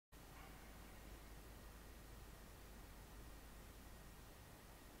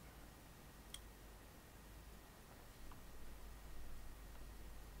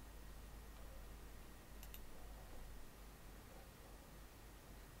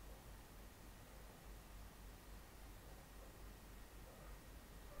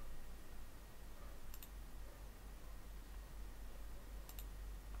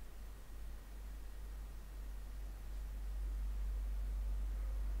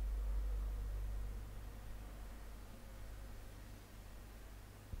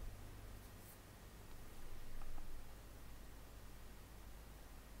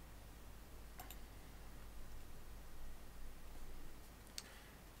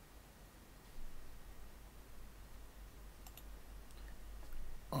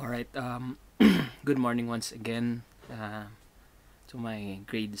Alright, good morning once again to my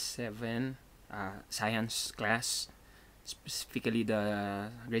grade 7 science class, specifically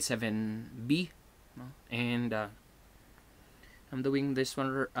the grade 7B. No? And I'm doing this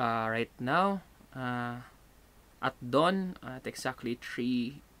one right now at dawn at exactly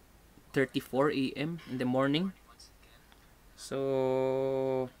 3:34 a.m. in the morning.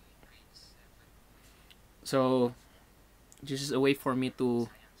 So this is a way for me to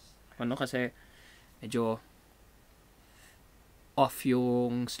kasi medyo off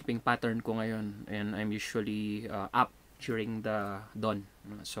yung sleeping pattern ko ngayon, and I'm usually up during the dawn.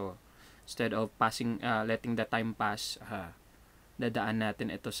 So instead of letting the time pass, dadaan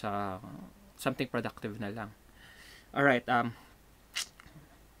natin ito sa something productive na lang. Alright, I'm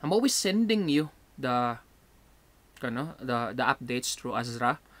always sending you the updates through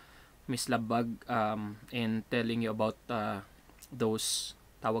Azra, Miss Labag, and telling you about those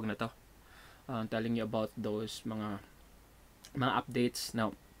telling you about those mga updates.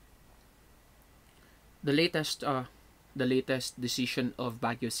 Now, the latest decision of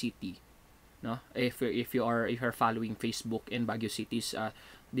Baguio City, no, if you're following Facebook and Baguio City's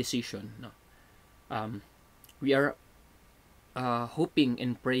decision, no, we are hoping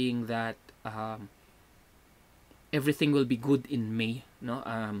and praying that everything will be good in May, no.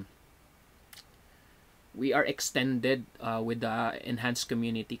 We are extended with the enhanced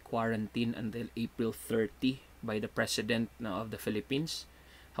community quarantine until April 30 by the President of the Philippines.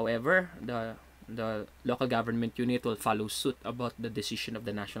 However, the local government unit will follow suit about the decision of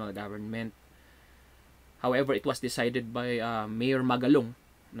the national government. However, it was decided by Mayor Magalong,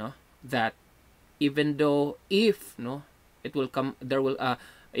 no, that even though if April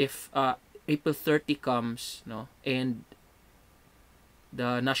 30 comes, no, and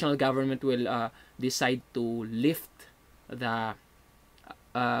the national government will decide to lift the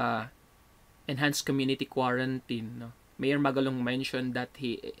enhanced community quarantine, no? Mayor Magalong mentioned that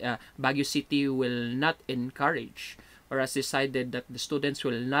Baguio City will not encourage, or has decided that the students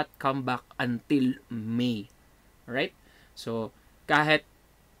will not come back until May. Right? So kahit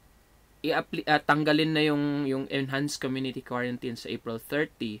tanggalin na yung enhanced community quarantine sa April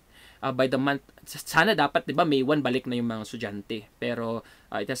 30, by the month, sana dapat 'di ba May 1 balik na yung mga estudyante, pero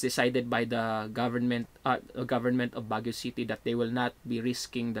it has decided by the government of Baguio City that they will not be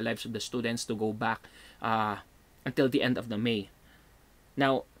risking the lives of the students to go back until the end of the May.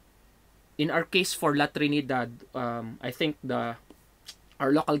 Now, in our case for La Trinidad, I think our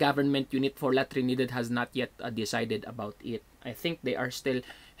local government unit for La Trinidad has not yet decided about it. I think they are still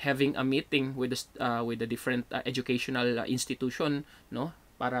having a meeting with the different educational institution, no,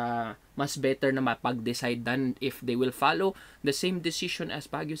 para mas better na mapag-decide than if they will follow the same decision as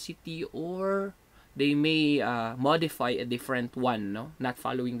Baguio City, or they may modify a different one, no, not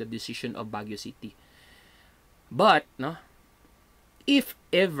following the decision of Baguio City. But no, if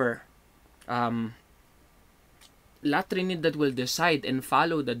ever La Trinidad will decide and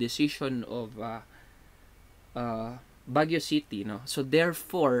follow the decision of Baguio City, no, so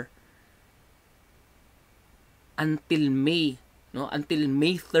therefore until May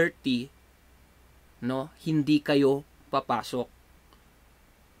 30, no, hindi kayo papasok.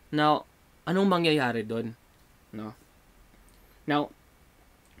 Now, anong mangyayari doon, no? Now,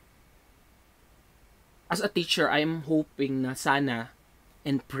 as a teacher, I'm hoping na sana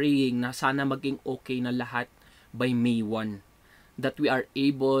and praying na sana maging okay na lahat by May 1, that we are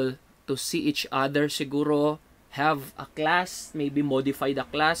able to see each other, siguro have a class, maybe modify the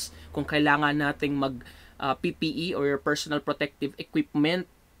class kung kailangan nating mag PPE or personal protective equipment,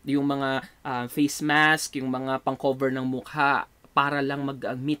 yung mga face mask, yung mga pang-cover ng mukha, para lang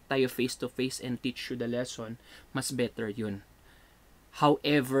mag-meet tayo face to face and teach you the lesson, mas better yun.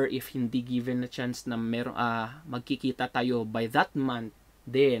 However, if hindi given a chance na magkikita tayo by that month,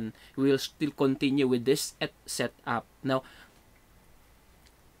 then we will still continue with this setup. Now,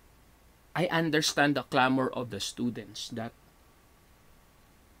 I understand the clamor of the students that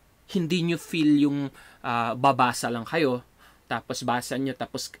hindi nyo feel yung babasa lang kayo, tapos basa nyo,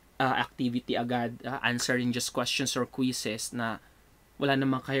 tapos activity agad, answering just questions or quizzes na wala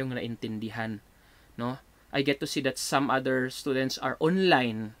naman kayong naintindihan, no? I get to see that some other students are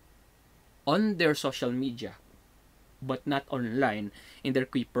online on their social media, but not online in their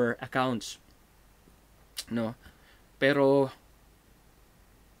Kuiper accounts, no? Pero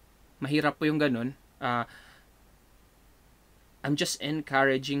mahirap po yung ganun. I'm just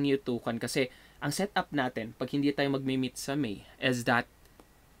encouraging you to kasi ang setup natin pag hindi tayo magmi-meet sa May is that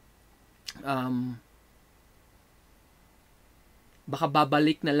baka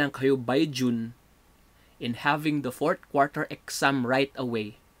babalik na lang kayo by June in having the fourth quarter exam right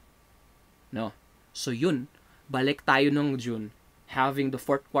away, No? So yun, balik tayo nung June, having the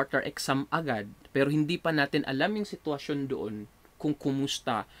fourth quarter exam agad, pero hindi pa natin alam yung sitwasyon doon kung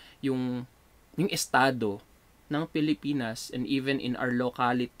kumusta yung estado ng Pilipinas and even in our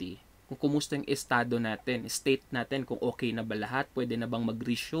locality, kung kumusta yung estado natin, state natin, kung okay na ba lahat, pwede na bang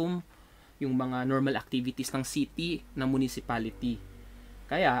mag-resume yung mga normal activities ng city, ng municipality.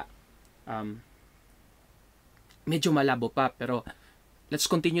 Kaya, medyo malabo pa, pero let's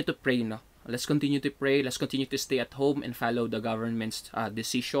continue to pray, no? Let's continue to pray, let's continue to stay at home and follow the government's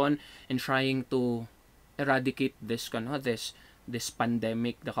decision in trying to eradicate this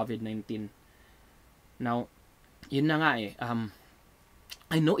pandemic, the COVID-19. Now, yun na nga eh.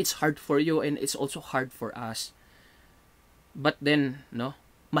 I know it's hard for you and it's also hard for us. But then, no,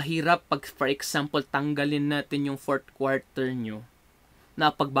 mahirap pag, for example, tanggalin natin yung fourth quarter nyo,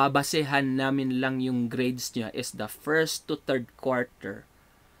 na pagbabasehan namin lang yung grades niya is the first to third quarter.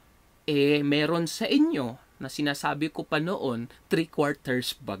 Eh, meron sa inyo na sinasabi ko pa noon, 3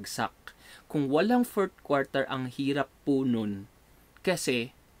 quarters bagsak. Kung walang fourth quarter, ang hirap po nun.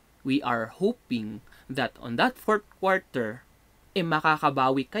 Kasi, we are hoping that on that fourth quarter,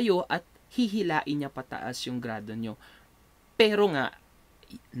 makakabawi kayo at hihilain niya pataas yung grado nyo. Pero nga,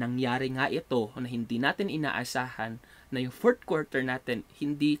 nangyari nga ito na hindi natin inaasahan na yung fourth quarter natin,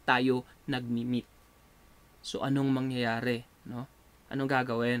 hindi tayo nagmi-meet. So, anong mangyayari? No? Anong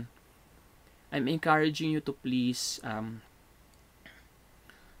gagawin? I'm encouraging you to please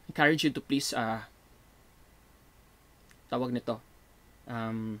tawag nito,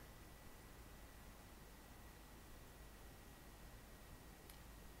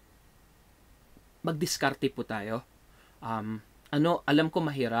 magdiskarte po tayo. Alam ko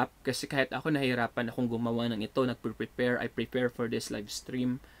mahirap kasi kahit ako nahihirapan akong gumawa ng ito, I prepare for this live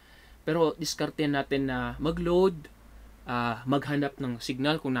stream. Pero diskarte natin na mag-load, maghanap ng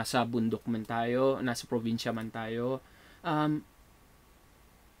signal kung nasa bundok man tayo, nasa probinsya man tayo.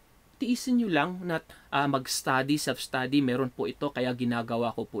 Tiisin nyo lang na mag-study, self-study, meron po ito, kaya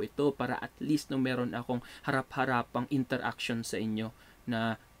ginagawa ko po ito para at least no meron akong harap-harapang interaction sa inyo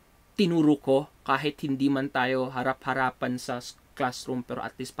na tinuro ko, kahit hindi man tayo harap-harapan sa classroom, pero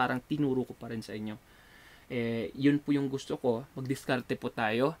at least parang tinuro ko pa rin sa inyo. Yun po yung gusto ko, magdiskarte po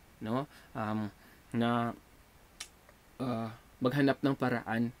tayo, no? Maghanap ng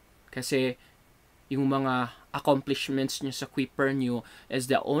paraan kasi yung mga accomplishments nyo sa Quipper nyo is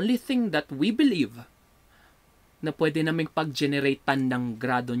the only thing that we believe na pwede naming pag-generate-an ng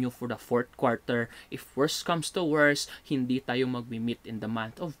grado nyo for the fourth quarter. If worst comes to worst, hindi tayo mag-meet in the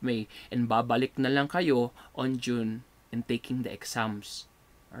month of May and babalik na lang kayo on June and taking the exams.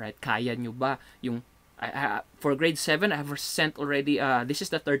 Alright, kaya nyo ba? Yung for grade 7, I have sent already, this is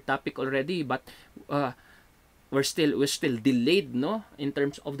the third topic already, but we're still delayed, no, in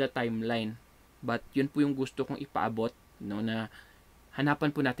terms of the timeline. But yun po yung gusto kong ipaabot, no, na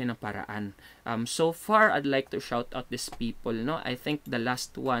hanapan po natin ng paraan. So far, I'd like to shout out these people, no. I think the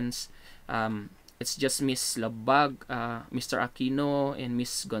last ones, it's just Miss Labag, Mr. Aquino, and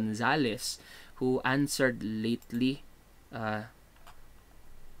Miss Gonzalez who answered lately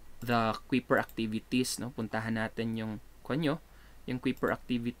the Quipper activities, no. Puntahan natin yung Quipper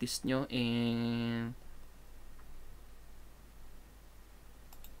activities nyo, and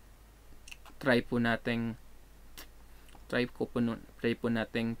try po nating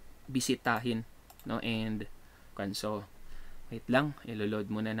bisitahin, no, and so wait lang,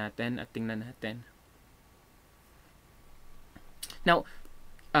 ilo-load muna natin at tingnan natin. Now,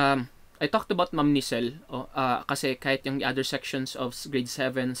 I talked about Ma'am Nicel, kasi kahit yung other sections of grade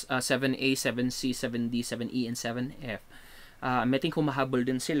 7, 7A, 7C, 7D, 7E, and 7F, meting humahabol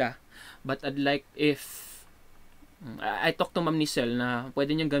din sila, but I'd like I talked to Ma'am Nicel na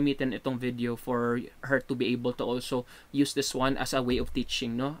pwede niyang gamitin itong video for her to be able to also use this one as a way of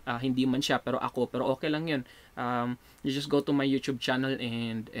teaching, no. Hindi man siya, pero okay lang yun. You just go to my YouTube channel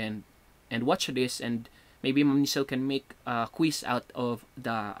and watch this, and maybe Ma'am Nicel can make a quiz out of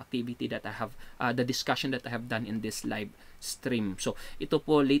the activity that I have, the discussion that I have done in this live stream. So ito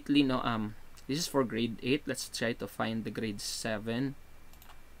po lately, no, this is for grade 8. Let's try to find the grade 7.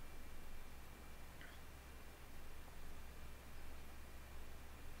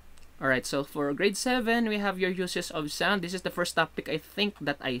 Alright, so for grade 7, we have your uses of sound. This is the first topic I think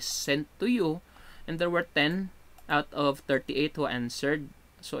that I sent to you. And there were 10 out of 38 who answered.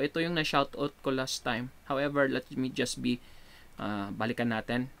 So ito yung na-shoutout ko last time. However, let me just be, balikan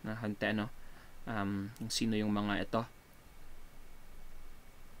natin na hante, ano, yung sino yung mga ito.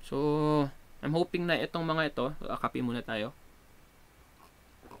 So, I'm hoping na itong mga ito, copy muna tayo.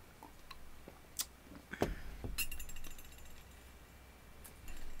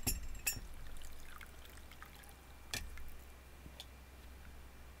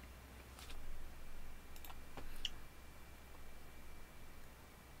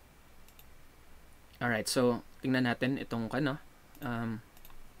 Alright, so tingnan natin itong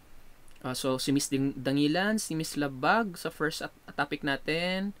so si Miss Dangilan, si Miss Labag sa first topic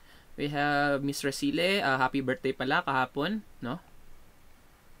natin. We have Miss Resile, happy birthday pala kahapon, no?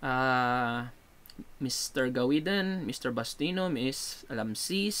 Mr. Gawidan, Mr. Bastino, Miss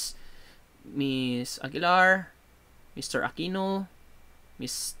Alamsis, Miss Aguilar, Mr. Aquino,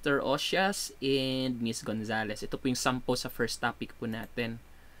 Mr. Osias, and Miss Gonzalez. Ito po yung 10 sa first topic po natin.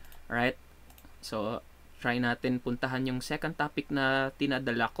 Alright? So, try natin puntahan yung second topic na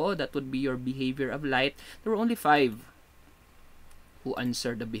tinadala ko. That would be your behavior of light. There were only 5 who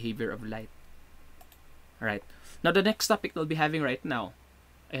answered the behavior of light. Alright. Now, the next topic we'll be having right now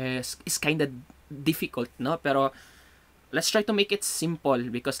is kind of difficult, no? Pero, let's try to make it simple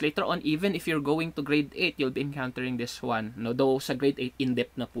because later on, even if you're going to grade 8, you'll be encountering this one. No? Though sa grade 8,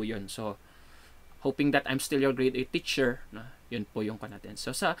 in-depth na po yun. So, hoping that I'm still your grade 8 teacher, no? Yun po yung natin.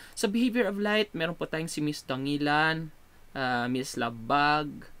 So, sa behavior of light, meron po tayong si Miss Dangilan, Miss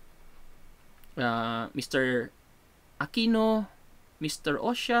Labag, Mr. Aquino, Mr.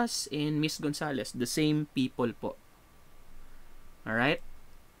 Osias, and Miss Gonzalez. The same people po. Alright?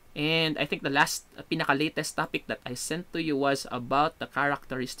 And I think the last, pinaka-latest topic that I sent to you was about the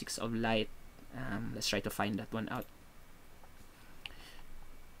characteristics of light. Let's try to find that one out.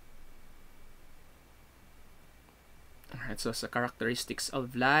 Alright, so sa characteristics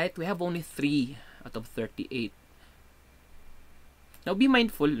of light, we have only 3 out of 38. Now, be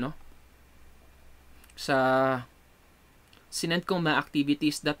mindful, no? Sa sinend kong mga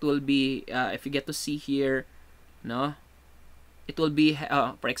activities that will be, if you get to see here, no? It will be,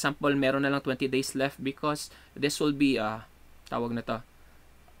 for example, meron na lang 20 days left because this will be, tawag na to,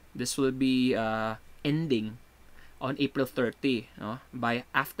 this will be ending on April 30, no? By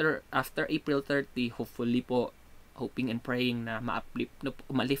after April 30, hopefully po, hoping and praying na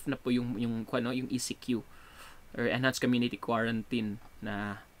ma-lift na po yung ECQ or Enhanced Community Quarantine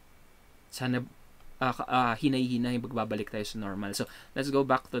na sana hinay-hinay magbabalik tayo sa normal. So, let's go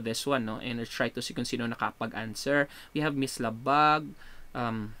back to this one, no? And let's try to see kung sino nakapag-answer. We have Miss Labag,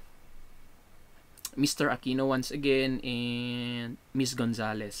 Mr. Aquino once again, and Miss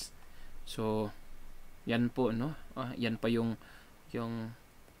Gonzalez. So, yan po, no? Yan pa yung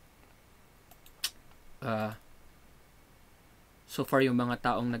so far yung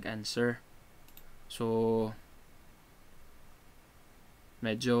mga taong nag-answer. So,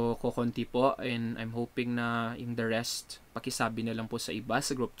 medyo kokonti po and I'm hoping na in the rest, pakisabi na lang po sa iba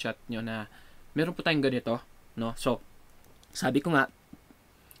sa group chat nyo na meron po tayong ganito, no? So, sabi ko nga,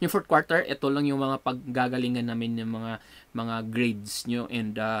 yung fourth quarter, ito lang yung mga paggagalingan namin yung mga grades nyo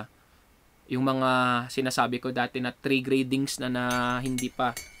and yung mga sinasabi ko dati na 3 gradings na hindi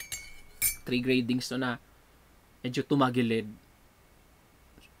pa 3 gradings na medyo tumagilid.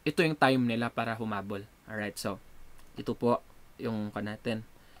 Ito yung time nila para humabol. Alright, so ito po yung natin.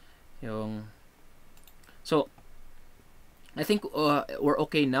 So I think we're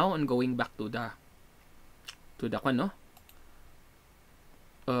okay now on going back to the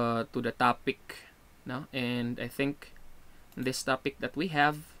topic, no? And I think this topic that we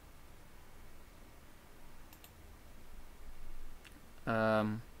have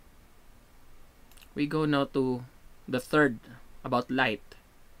we go now to the third about light,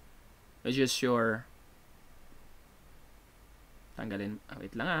 which is your tanggalin,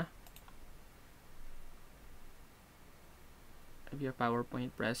 wait lang of your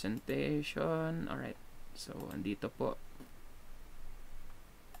PowerPoint presentation. Alright, so andito po.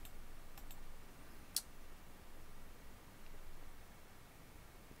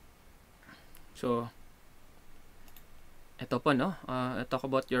 So ito po, no? Talk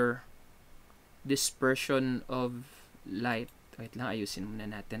about your dispersion of light. Wait lang, ayusin muna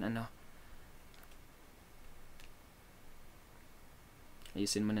natin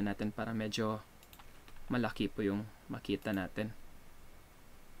ayusin muna natin para medyo malaki po yung makita natin.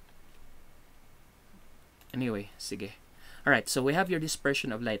 Anyway, sige. Alright, so we have your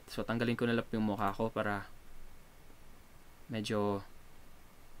dispersion of light. So tanggalin ko na lang yung mukha ko para medyo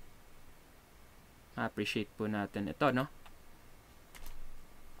ma-appreciate po natin ito, no?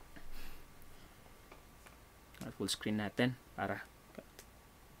 Full screen natin para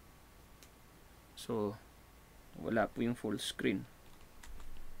so wala po yung full screen.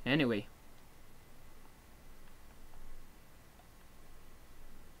 Anyway,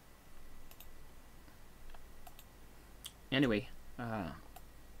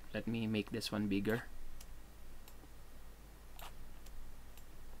 let me make this one bigger.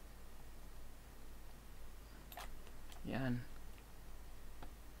 Yan.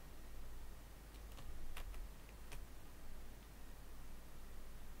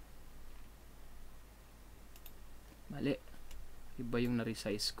 Mali. Iba yung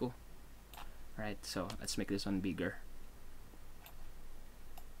na-resize ko. Alright, so let's make this one bigger.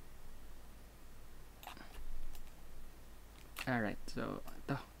 Alright, so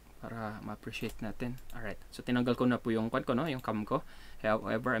ito, para ma-appreciate natin. Alright, so tinanggal ko na po yung kwan ko, no? Yung cam ko.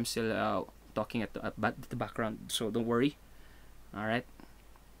 However, I'm still talking at the background, so don't worry. Alright.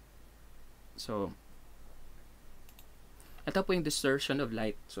 So, ito po yung dispersion of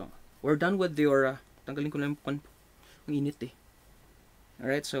light. So, we're done with your, tanggalin ko na yung kwan. Ang init eh.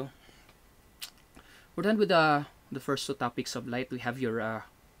 Alright, so, we're done with the first two topics of light. We have your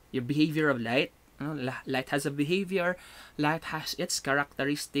behavior of light. Light has a behavior. Light has its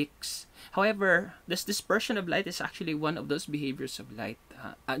characteristics. However, this dispersion of light is actually one of those behaviors of light.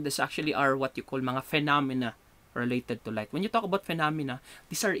 This actually are what you call mga phenomena related to light. When you talk about phenomena,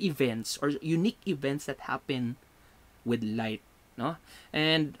 these are events or unique events that happen with light, no?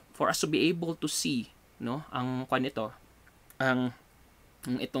 And for us to be able to see, no, ang kwan ito, ang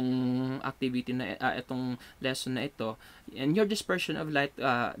itong activity na itong lesson na ito, and your dispersion of light,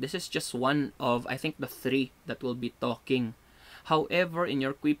 this is just one of, I think, the 3 that will be talking. However, in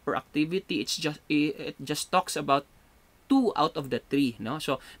your Kuiper activity, it just talks about 2 out of the 3, no?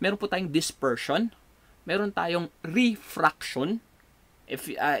 So meron po tayong dispersion, meron tayong refraction. If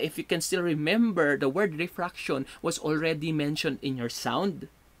you can still remember, the word refraction was already mentioned in your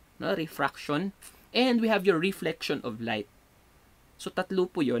sound, no? Refraction. And we have your reflection of light. So tatlo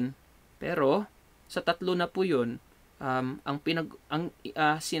po 'yon. Pero sa tatlo na po 'yon, ang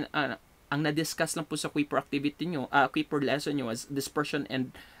na-discuss lang po sa Kuiper activity nyo, Kuiper lesson nyo was dispersion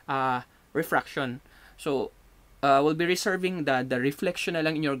and refraction. So we'll be reserving the reflection na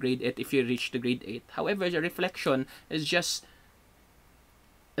lang in your grade 8 if you reach the grade 8. However, the reflection is just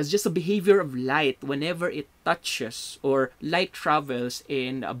a behavior of light whenever it touches or light travels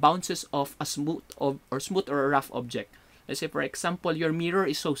and bounces off a smooth or a rough object. Let's say, for example, your mirror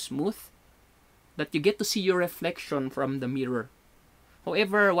is so smooth that you get to see your reflection from the mirror.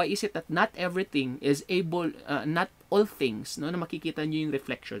 However, why is it that not everything is able, not all things, no, na makikita nyo yung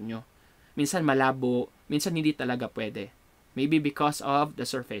reflection nyo? Minsan malabo, minsan hindi talaga pwede. Maybe because of the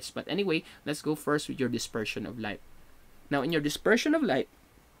surface. But anyway, let's go first with your dispersion of light. Now, in your dispersion of light,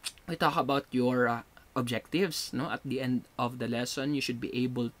 we talk about your objectives. No? At the end of the lesson, you should be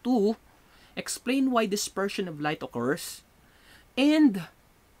able to explain why dispersion of light occurs and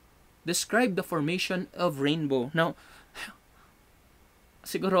describe the formation of rainbow. Now,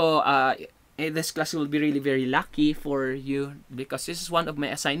 siguro, this class will be really very lucky for you because this is one of my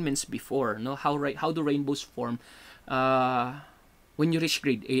assignments before. No, how do rainbows form when you reach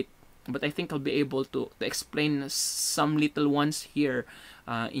grade 8? But I think I'll be able to explain some little ones here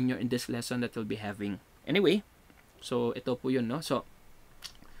in this lesson that we'll be having. Anyway, so ito po yun, no? So,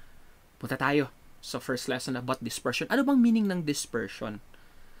 punta tayo sa first lesson about dispersion. Ano bang meaning ng dispersion?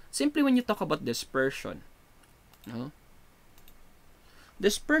 Simply, when you talk about dispersion, no?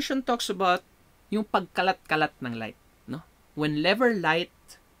 Dispersion talks about yung pagkalat-kalat ng light, no? Whenever light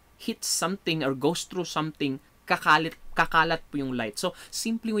hits something or goes through something, kakalat po yung light. So,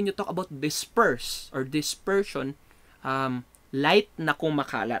 simply when you talk about disperse or dispersion, light na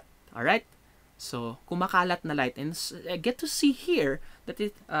kumakalat. Alright? So, kumakalat na light. And I get to see here that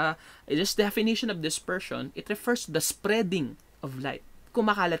this definition of dispersion, it refers to the spreading of light.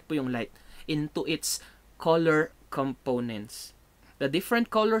 Kumakalat po yung light into its color components. The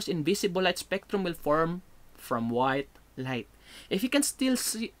different colors in visible light spectrum will form from white light. If you can still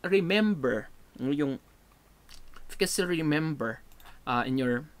remember in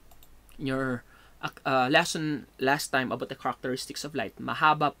your lesson last time about the characteristics of light,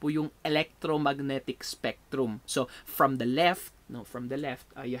 mahaba po yung electromagnetic spectrum. So from the left,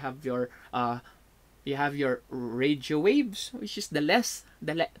 you have your radio waves, which is the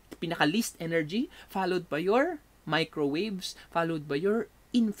pinaka least energy, followed by your microwaves, followed by your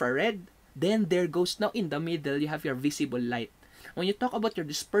infrared. Then there goes, now in the middle, you have your visible light. When you talk about your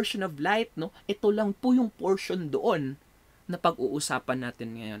dispersion of light, no, ito lang po yung portion doon na pag-uusapan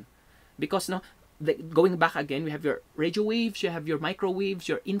natin ngayon. Because, no, going back again, we have your radio waves, you have your microwaves,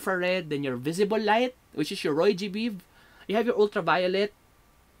 your infrared, then your visible light, which is your Roy G. Biv. You have your ultraviolet,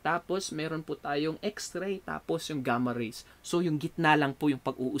 tapos meron po tayong X-ray, tapos yung gamma rays. So, yung gitna lang po yung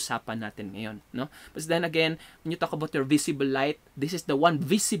pag-uusapan natin ngayon, no? But then again, when you talk about your visible light, this is the one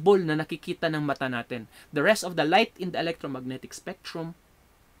visible na nakikita ng mata natin. The rest of the light in the electromagnetic spectrum,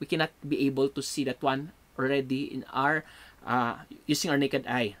 we cannot be able to see that one already in our using our naked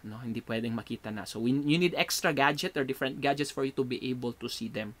eye, no? Hindi pwedeng makita na. So, you need extra gadget or different gadgets for you to be able to see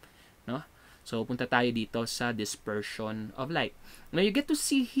them, no? So, punta tayo dito sa dispersion of light. Now, you get to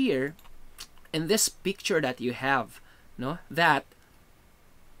see here, in this picture that you have, no, that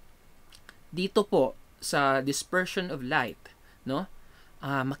dito po sa dispersion of light, no,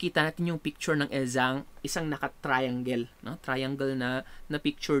 makita natin yung picture ng isang naka-triangle, no? Triangle na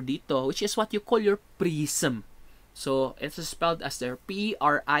picture dito, which is what you call your prism. So, it's spelled as their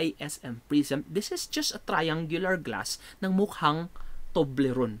P-R-I-S-M, prism. This is just a triangular glass ng mukhang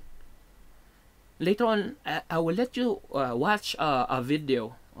Toblerone. Later on, I will let you watch a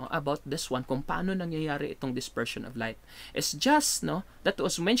video about this one, kung paano nangyayari itong dispersion of light. It's just, no, that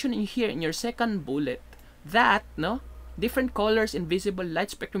was mentioned in here in your second bullet, that, no, different colors in visible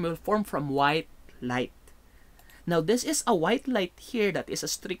light spectrum will form from white light. Now, this is a white light here that is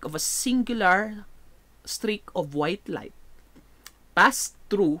a streak of a singular streak of white light. Pass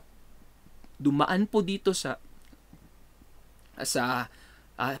through, dumaan po dito sa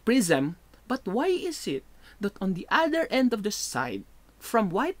prism, but why is it that on the other end of the side,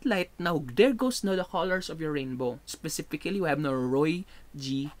 from white light, now there goes now the colors of your rainbow. Specifically, we have now Roy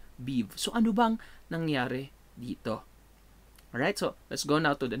G. Beeve. So, ano bang nangyari dito? Alright, so let's go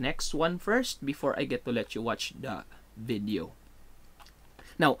now to the next one first before I get to let you watch the video.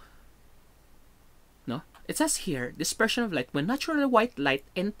 Now, no, it says here, dispersion of light. When natural white light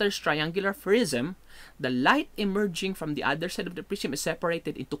enters triangular prism, the light emerging from the other side of the prism is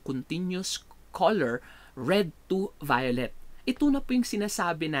separated into continuous color, red to violet. Ito na po yung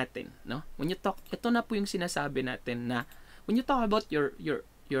sinasabi natin, no? Ito na po yung sinasabi natin na when you talk about your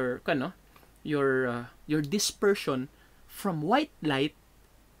dispersion from white light,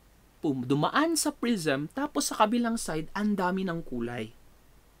 dumaan sa prism, tapos sa kabilang side, ang dami ng kulay.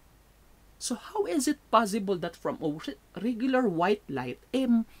 So, how is it possible that from a regular white light,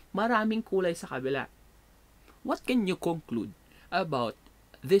 maraming kulay sa kabila? What can you conclude about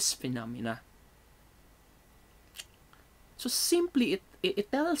this phenomena? So, simply, it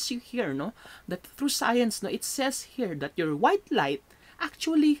tells you here, no, that through science, no, it says here that your white light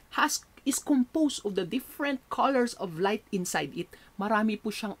actually is composed of the different colors of light inside it. Marami po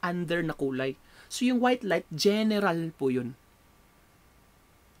siyang under na kulay. So, yung white light, general po yun.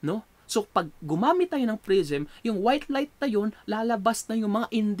 No? So, pag gumamit tayo ng prism, yung white light na yun, lalabas na yung mga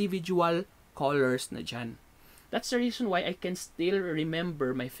individual colors na dyan. That's the reason why I can still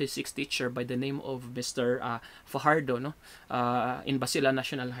remember my physics teacher by the name of Mr. Fajardo, no? In Basila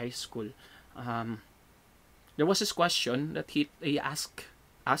National High School. There was this question that he asked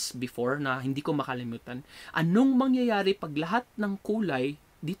us before na hindi ko makalimutan. Anong mangyayari pag lahat ng kulay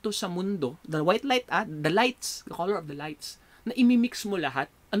dito sa mundo, the white light, the lights, the color of the lights, na imimix mo lahat,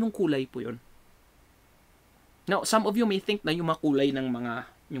 anong kulay po yun? Now, some of you may think na yung mga kulay ng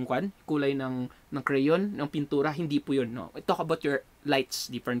kulay ng crayon, ng pintura, hindi po yun. No? I talk about your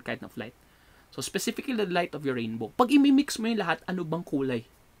lights, different kind of light. So, specifically the light of your rainbow. Pag imimix mo yung lahat, ano bang kulay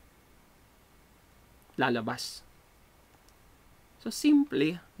lalabas? So,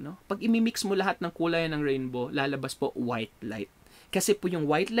 simply, no? Pag imimix mo lahat ng kulay ng rainbow, lalabas po white light. Kasi po yung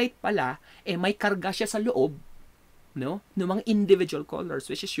white light pala, may karga siya sa loob, no? Ng mga individual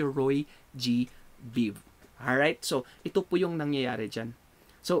colors, which is your Roy G. Beeve. Alright? So, ito po yung nangyayari dyan.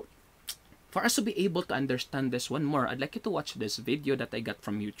 So, for us to be able to understand this one more, I'd like you to watch this video that I got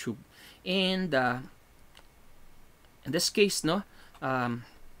from YouTube. And, in this case, no,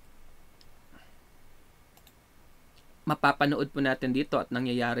 mapapanood po natin dito at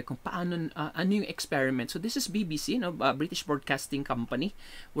nangyayari kung paano, ano yung experiment. So, this is BBC, no, British Broadcasting Company,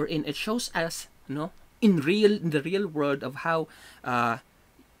 wherein it shows us, no, in the real world of how,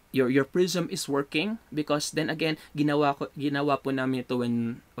 your prism is working, because then again ginawa po namin ito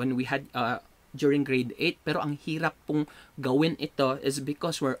when we had during grade 8, pero ang hirap pong gawin ito is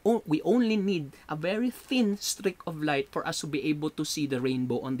because we only need a very thin streak of light for us to be able to see the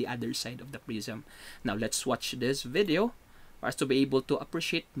rainbow on the other side of the prism. Now let's watch this video for us to be able to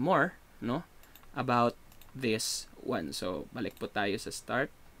appreciate more, no, about this one. So balik po tayo sa start.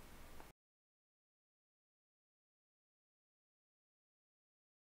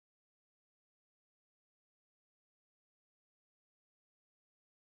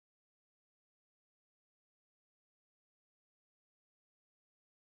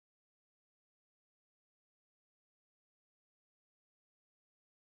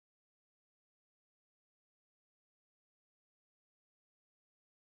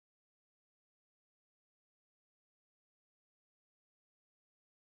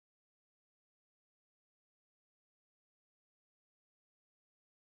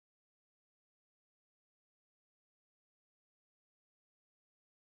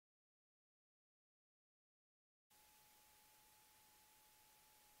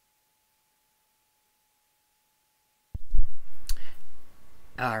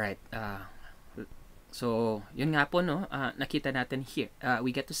 Alright, So, yun nga po, no, nakita natin here,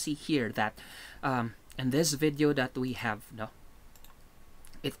 we get to see here that in this video that we have, no,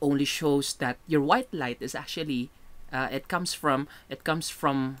 it only shows that your white light is actually, it comes from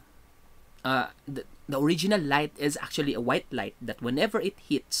the original light is actually a white light that whenever it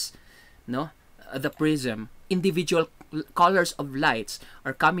hits, no, the prism, individual colors of lights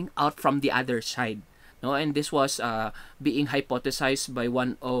are coming out from the other side. No, and this was being hypothesized by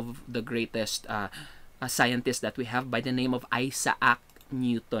one of the greatest scientist that we have by the name of Isaac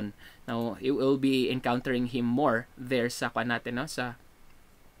Newton. Now, you will be encountering him more there sa natin, no?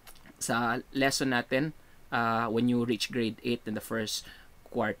 sa lesson natin when you reach grade 8 in the first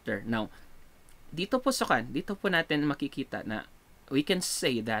quarter. Now, dito po natin makikita na we can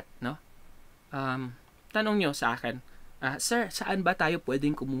say that, no? Tanong nyo sa akin, sir, saan ba tayo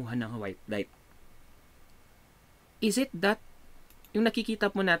pwedeng kumuha ng white light? Is it that yung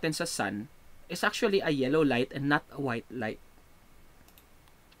nakikita po natin sa sun is actually a yellow light and not a white light?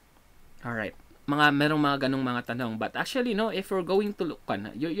 Alright. Merong mga ganong mga tanong. But actually, no, if we're going to look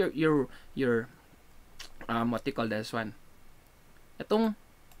on, your what you call this one? Itong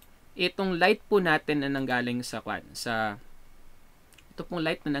light po natin na nanggaling ito pong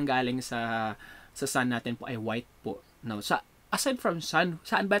light na nanggaling sa sun natin po ay white po. Now, aside from sun,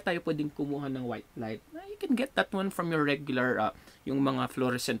 saan ba tayo pwedeng kumuha ng white light? You can get that one from your regular yung mga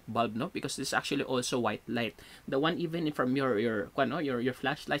fluorescent bulb, no, because this is actually also white light. The one even from your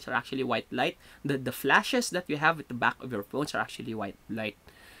flashlights are actually white light. The flashes that you have at the back of your phones are actually white light.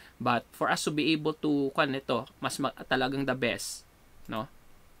 But for us to be able to talagang the best, no,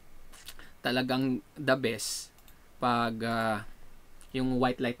 talagang the best pag yung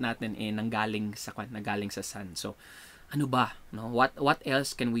white light natin nanggaling sa sun. So ano ba, no? What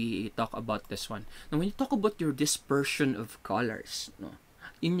else can we talk about this one? Now, when you talk about your dispersion of colors, no,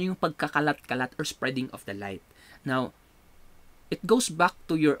 yun yung pagkakalat-kalat or spreading of the light. Now, it goes back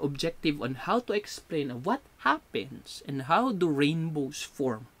to your objective on how to explain what happens and how do rainbows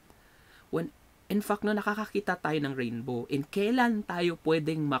form. When, in fact, no, nakakakita tayo ng rainbow, and kailan tayo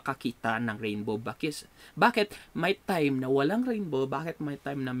pwedeng makakita ng rainbow? Bakit may time na walang rainbow? Bakit may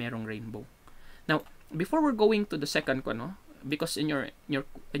time na merong rainbow? Now, before we're going to the second because in your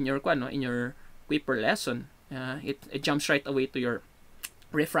Kuiper lesson, it jumps right away to your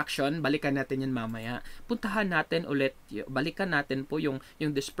refraction. Balikan natin yan mamaya. Balikan natin po yung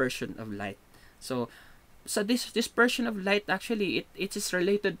dispersion of light. So this dispersion of light, actually it is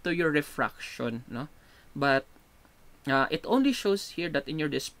related to your refraction, no? But it only shows here that in your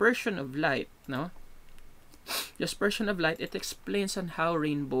dispersion of light, no? Dispersion of light, it explains on how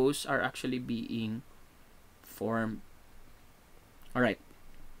rainbows are actually being formed. Alright.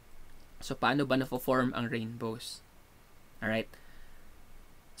 So, paano ba na-form ang rainbows? Alright.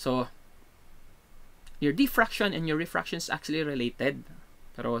 So, your diffraction and your refraction is actually related.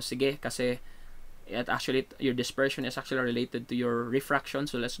 Pero, sige, kasi actually, your dispersion is actually related to your refraction.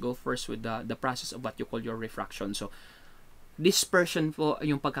 So, let's go first with the process of what you call your refraction. So, dispersion po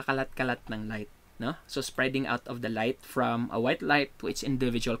yung pagkakalat-kalat ng light. No? So, spreading out of the light from a white light to its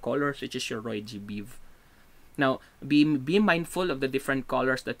individual colors, which is your Roy G. Biv. Now, be mindful of the different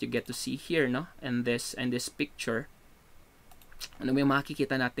colors that you get to see here, no? And this picture. Ano yung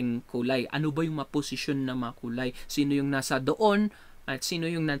makikita nating kulay? Ano ba yung maposisyon na mga kulay? Sino yung nasa doon at sino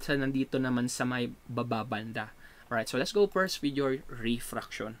yung nandito naman sa may bababanda? Alright, so let's go first with your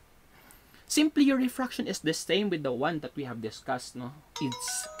refraction. Simply, your refraction is the same with the one that we have discussed, no?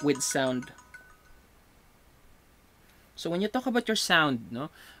 It's with sound. So when you talk about your sound,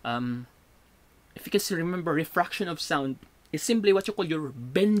 no, if you can still remember, refraction of sound is simply what you call your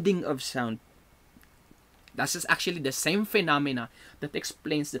bending of sound. That is actually the same phenomena that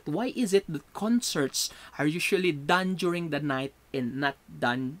explains that why is it that concerts are usually done during the night and not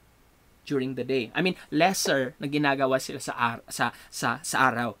done during the day. I mean, lesser na ginagawa sila sa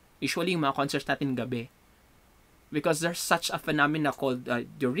araw. Usually, yung mga concerts natin gabi. Because there's such a phenomena called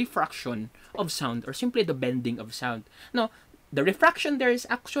the refraction of sound or simply the bending of sound. Now, the refraction there is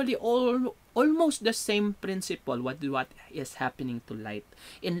actually almost the same principle what is happening to light.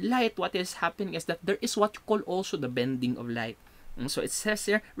 In light, what is happening is that there is what you call also the bending of light. And so it says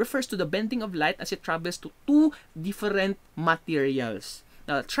here, refers to the bending of light as it travels to two different materials.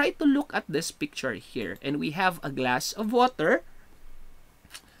 Now, try to look at this picture here. And we have a glass of water.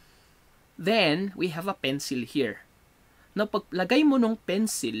 Then, we have a pencil here. Now, pag lagay mo nung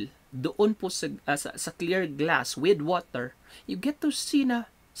pencil doon po sa clear glass with water, you get to see na,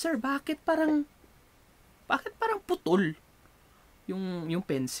 sir, bakit parang putol yung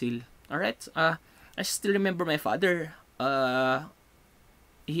pencil? Alright? I still remember my father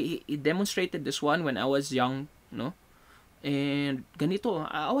he demonstrated this one when I was young, no? And ganito,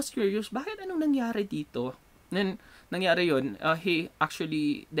 I was curious, bakit anong nangyari dito? Then, nangyari yun, he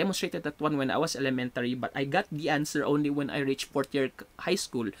actually demonstrated that one when I was elementary, but I got the answer only when I reached 4th year high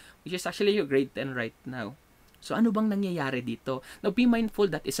school, which is actually your grade 10 right now. So, ano bang nangyayari dito? Now, be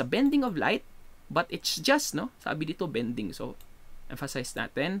mindful that it's a bending of light, but it's just, no? Sabi dito, bending. So, emphasize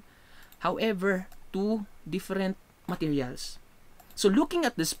natin. However, two different materials. So, looking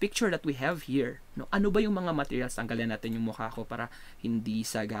at this picture that we have here, no, ano ba yung mga materials? Tanggalin natin yung mukha ko para hindi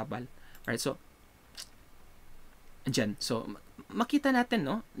sagabal. Alright, so, andyan. So, makita natin,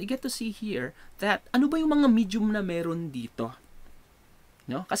 no? You get to see here that ano ba yung mga medium na meron dito?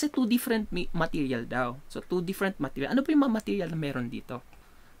 No? Kasi two different material daw. So, two different material. Ano ba yung mga material na meron dito?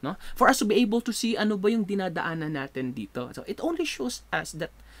 No? For us to be able to see ano ba yung dinadaanan natin dito. So, it only shows us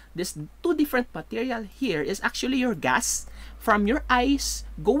that this two different material here is actually your gas from your eyes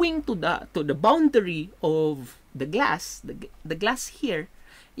going to the boundary of the glass, the glass here.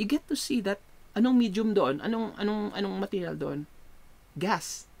 You get to see that anong medium doon, anong material doon?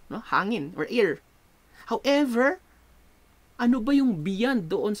 Gas, no? Hangin or air. However, ano ba yung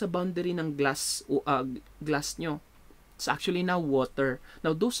beyond doon sa boundary ng glass glass nyo? It's actually now water.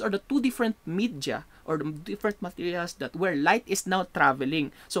 Now, those are the two different media or the different materials that where light is now traveling.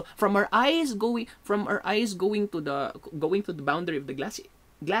 So, from our eyes going to the boundary of the glass,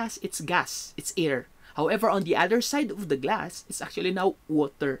 it's gas, it's air. However, on the other side of the glass, it's actually now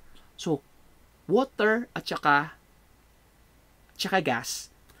water. So, water at saka gas.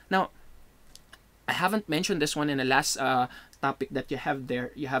 Now, I haven't mentioned this one in the last topic that you have there.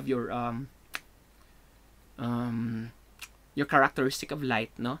 You have your characteristic of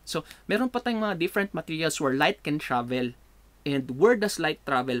light, no? So, meron pa tayong mga different materials where light can travel. And where does light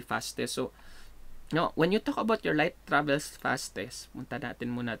travel fastest? So, no, when you talk about your light travels fastest, punta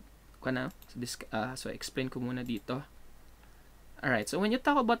natin muna, so explain ko muna dito. Alright, so when you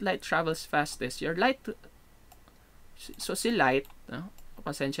talk about light travels fastest, your light, so si light, no?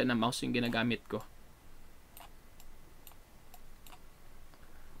 Pasensya na, mouse yung ginagamit ko.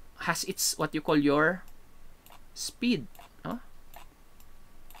 Has its, what you call your speed, no?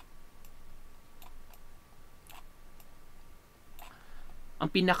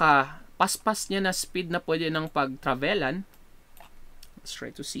 Ang pinaka paspas niya na speed na pwede ng pag-travelan. Let's try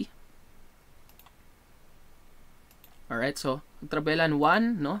to see. Alright, so pag-travelan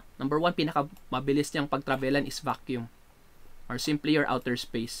 1, no? Number 1, pinaka mabilis niyang pag-travelan is vacuum. Or simply your outer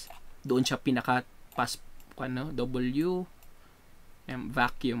space. Doon siya pinaka W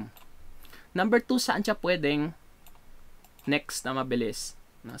vacuum. Number 2, saan siya pwedeng next na mabilis?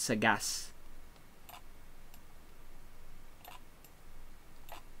 No, sa gas.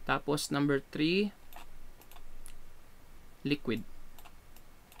 Tapos, number 3, liquid.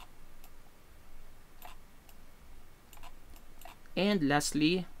 And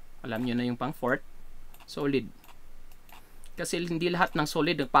lastly, alam nyo na yung pang fourth, solid. Kasi hindi lahat ng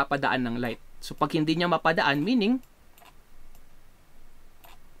solid nagpapadaan ng light. So, pag hindi niya mapadaan, meaning,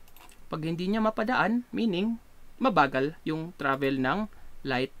 mabagal yung travel ng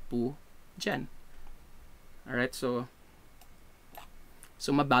light po dyan. Alright, so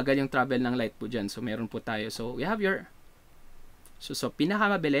mabagal yung travel ng light po dyan. So, meron po tayo. So, we have your, so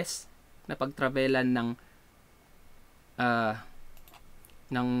pinakamabilis na pag-travelan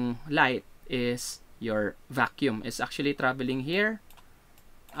ng light is your vacuum. It's actually traveling here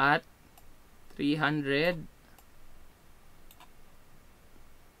at 300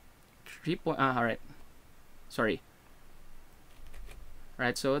 alright. Sorry.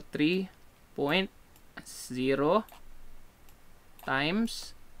 Alright, so 3.0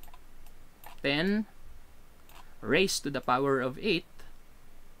 times 10 raised to the power of 8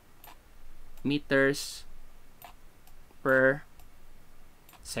 meters per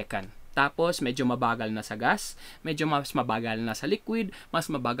second. Tapos, medyo mabagal na sa gas, medyo mas mabagal na sa liquid, mas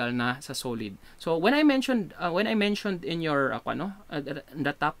mabagal na sa solid. So, when I mentioned in your,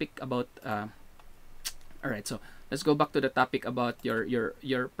 the topic about, alright, so, let's go back to the topic about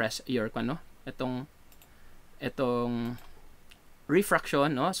itong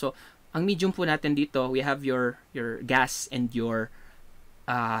refraction, no? So, ang medium po natin dito, we have your gas and your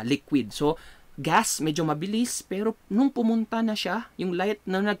liquid. So, gas, medyo mabilis, pero nung pumunta na siya, yung light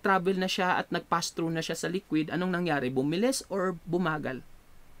na nag-travel na siya at nag-pass through na siya sa liquid, anong nangyari? Bumilis or bumagal?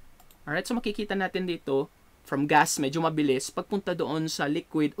 Alright, so makikita natin dito, from gas, medyo mabilis, pagpunta doon sa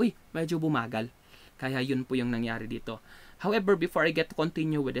liquid, medyo bumagal. Kaya yun po yung nangyari dito. However, before I get to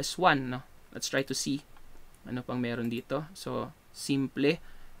continue with this one, no, let's try to see ano pang meron dito. So, simple,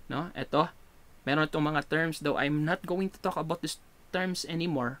 no? Ito, meron itong mga terms, though I'm not going to talk about this terms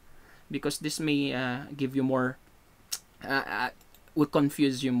anymore because this may give you more, would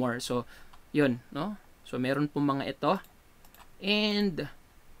confuse you more. So, yun, no? So, meron po mga ito. And,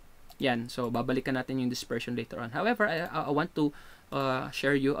 yan. So, babalikan natin yung dispersion later on. However, I want to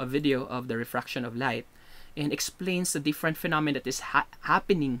share you a video of the refraction of light and explains the different phenomena that is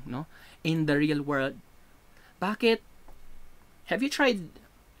happening, no, in the real world. Bakit? Have you tried,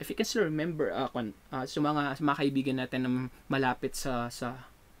 if you can still remember, sa mga kaibigan natin na malapit sa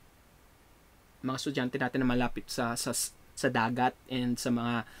mga estudyante natin na malapit sa dagat and sa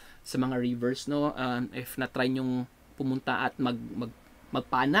mga rivers, no, if na-try nyong pumunta at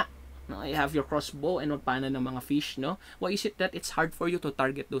magpana, no, you have your crossbow and magpana ng mga fish, no, why is it that it's hard for you to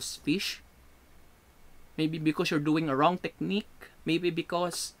target those fish? Maybe because you're doing a wrong technique, maybe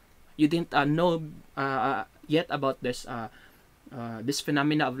because you didn't know yet about this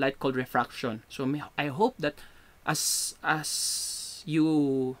phenomena of light called refraction. So I hope that as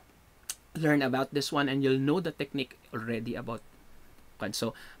you learn about this one and you'll know the technique already about.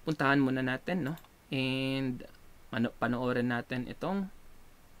 So puntahan muna natin, no, and panoorin natin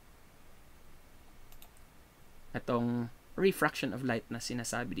itong refraction of light na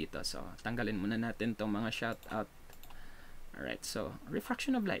sinasabi dito. So tanggalin muna natin itong mga shout out. Alright, so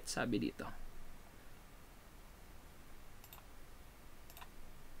refraction of light sabi dito.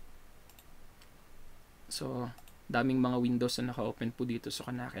 So daming mga windows na naka-open po dito sa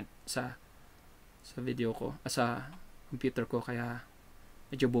sa video ko, sa computer ko, kaya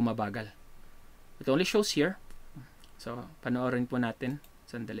medyo bumabagal. It only shows here. So panoorin po natin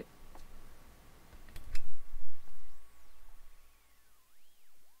sandali.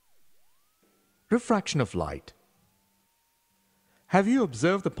 Refraction of light. Have you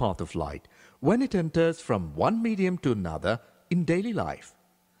observed the path of light when it enters from one medium to another in daily life?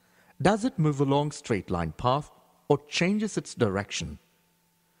 Does it move along straight line path or changes its direction?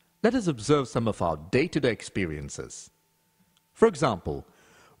 Let us observe some of our day-to-day experiences. For example,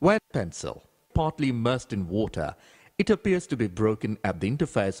 when a pencil partly immersed in water, it appears to be broken at the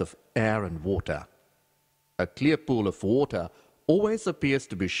interface of air and water. A clear pool of water always appears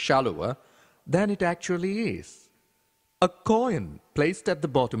to be shallower than it actually is. A coin placed at the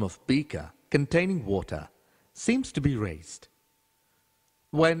bottom of beaker containing water seems to be raised.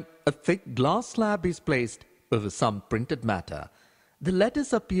 When a thick glass slab is placed over some printed matter, the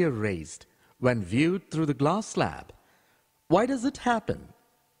letters appear raised when viewed through the glass slab. Why does it happen?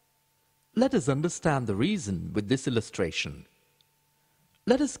 Let us understand the reason with this illustration.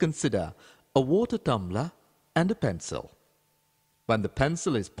 Let us consider a water tumbler and a pencil. When the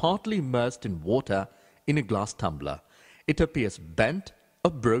pencil is partly immersed in water in a glass tumbler, it appears bent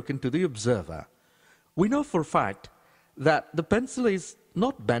or broken to the observer. We know for a fact that the pencil is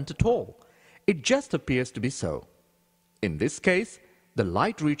not bent at all. It just appears to be so. In this case, the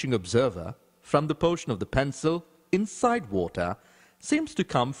light reaching observer from the portion of the pencil inside water seems to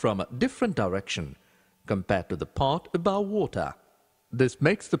come from a different direction compared to the part above water. This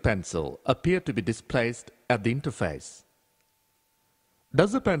makes the pencil appear to be displaced at the interface.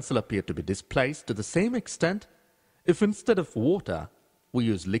 Does the pencil appear to be displaced to the same extent if instead of water we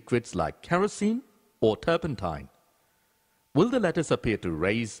use liquids like kerosene or turpentine? Will the letters appear to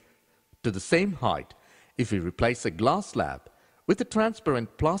raise to the same height if we replace a glass slab with a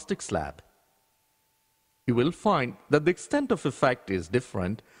transparent plastic slab? You will find that the extent of effect is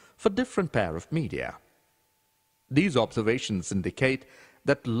different for different pair of media. These observations indicate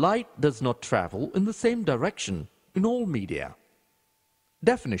that light does not travel in the same direction in all media.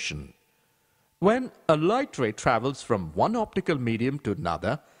 Definition. When a light ray travels from one optical medium to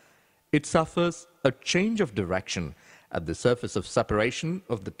another, it suffers a change of direction at the surface of separation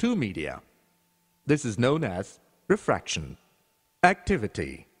of the two media. This is known as refraction.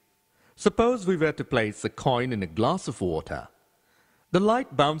 Activity. Suppose we were to place a coin in a glass of water. The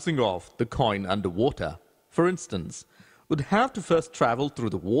light bouncing off the coin under water, for instance, would have to first travel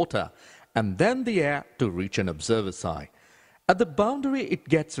through the water and then the air to reach an observer's eye. At the boundary it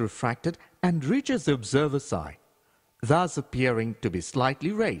gets refracted and reaches the observer's eye, thus appearing to be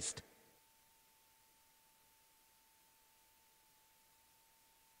slightly raised.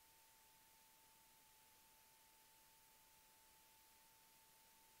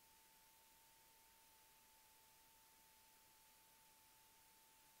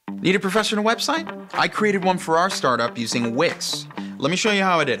 Need a professional website? I created one for our startup using Wix. Let me show you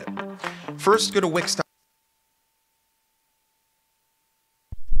how I did it. First, go to Wix.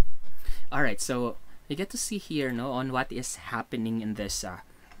 Alright, so you get to see here, no, on what is happening in this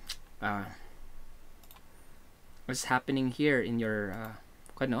what's happening here in your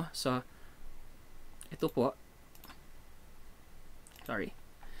so ito po, Sorry.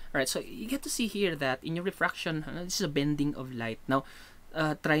 Alright, so you get to see here that in your refraction, this is a bending of light. Now,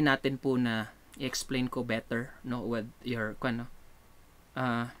 try natin po na i-explain ko better, no, with your,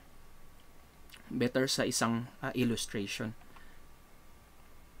 better sa isang illustration.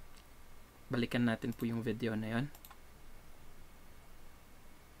 Balikan natin po yung video na yon.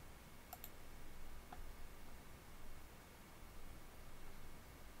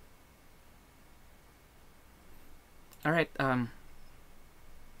 Alright,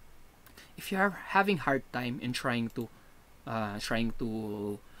 if you are having hard time in trying to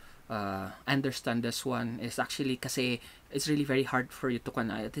understand this one, is actually kasi it's really very hard for you to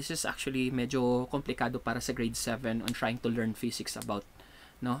this is actually medyo komplikado para sa grade 7 on trying to learn physics about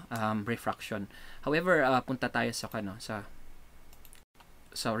refraction. However, punta tayo sa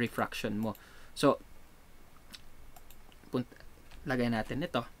sa refraction mo. So lagay natin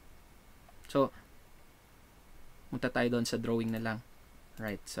ito. So punta tayo doon sa drawing na lang.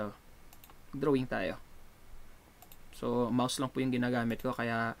 Right, so drawing tayo. So mouse lang po yung ginagamit ko,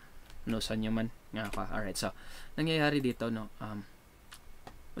 kaya saan nyo man nga ako. Alright, so nangyayari dito, no,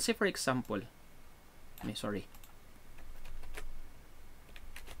 let's say for example, sorry.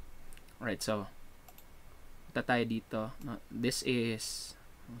 Alright, so punta tayo dito, no? This is,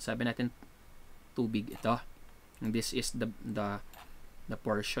 sabi natin, tubig ito. And this is the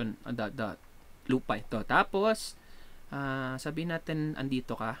portion, the lupa ito. Tapos sabihin natin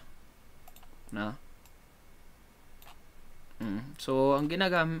andito ka, no? So ang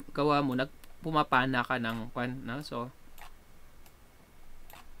ginagawa mo, pumapana ka ng no? So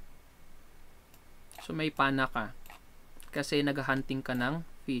may pana ka kasi naghahunting ka ng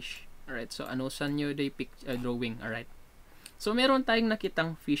fish. Alright, so saan nyo the drawing? Alright, so meron tayong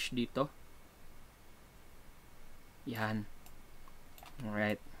nakitang fish dito. Yan.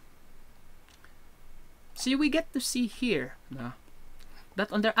 Alright, so we get to see here, no, that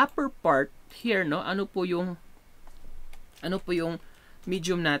on the upper part here, no, ano po yung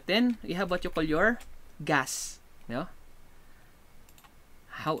medium natin? We have what you call your gas, no?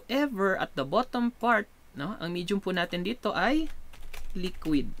 However, at the bottom part, no, ang medium po natin dito ay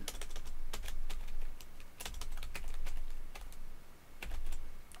liquid.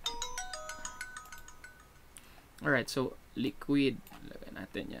 Alright, so liquid, lagay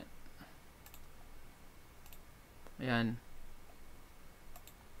natin yan. Ayan.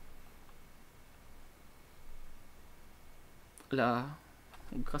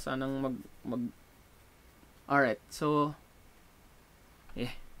 Huwag ka sanang Alright, so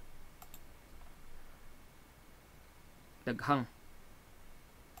daghang.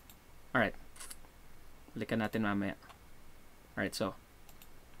 Alright, balikan natin mamaya. Alright, so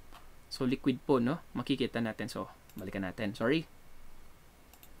liquid po, no, makikita natin. So balikan natin, sorry.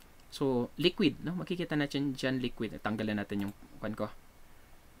 So liquid, no, makikita natin dyan liquid. Tanggalan natin yung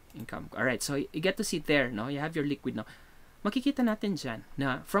income. Alright, so you get to see there, no, you have your liquid, no. Makikita natin dyan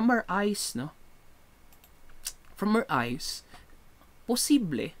na from our eyes, no,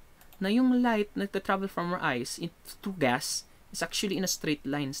 posible na yung light na travel from our eyes into gas is actually in a straight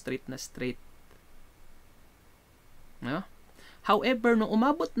line, straight. No? However, nung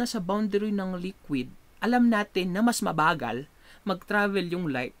umabot na sa boundary ng liquid, alam natin na mas mabagal mag-travel yung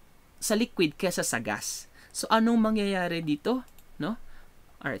light sa liquid kaysa sa gas. So anong mangyayari dito, no?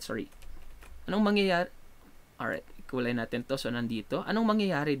 Alright, sorry. Anong mangyayari? Alright, kulay natin to. So nandito, anong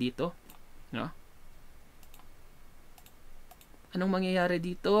mangyayari dito, no? Anong mangyayari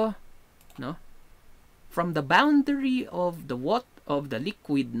dito, no? From the boundary of the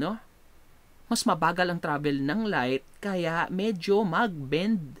liquid, no, mas mabagal ang travel ng light, kaya medyo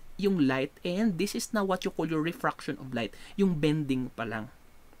mag-bend yung light, and this is now what you call your refraction of light, yung bending pa lang,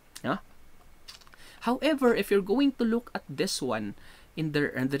 no? However, if you're going to look at this one in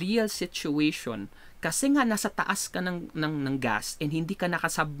the real situation, kasi nga nasa taas ka ng gas and hindi ka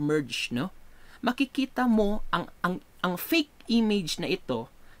nakasubmerge, no, makikita mo ang fake image na ito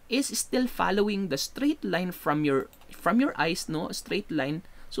is still following the straight line from your eyes, no, straight line.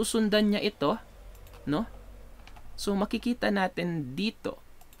 Susundan niya ito, no? So makikita natin dito.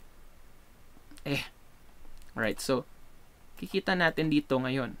 Alright, so kikita natin dito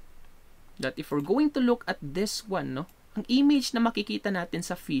ngayon that if we're going to look at this one, no, ang image na makikita natin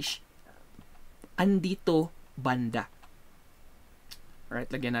sa fish andito banda. Alright,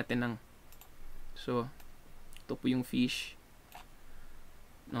 lagyan natin ng, so ito po yung fish,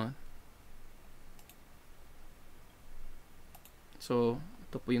 no? So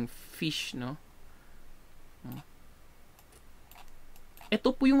ito po yung fish, no?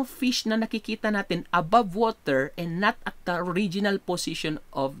 Ito po yung fish na nakikita natin above water and not at the original position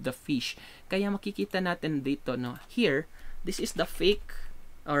of the fish. Kaya makikita natin dito, no, here, this is the fake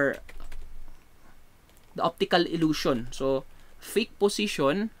or the optical illusion. So, fake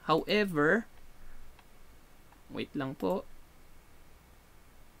position, however, wait lang po.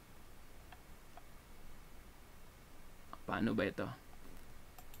 Paano ba ito?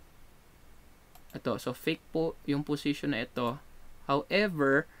 Ito, so fake po yung position na ito.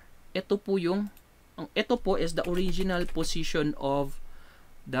 However, ito po is the original position of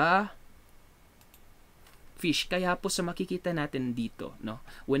the fish. Kaya po sa makikita natin dito, no?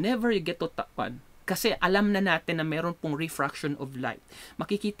 Whenever you get to takpan, kasi alam na natin na meron pong refraction of light.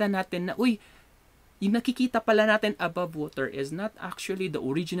 Makikita natin na, yung nakikita pala natin above water is not actually the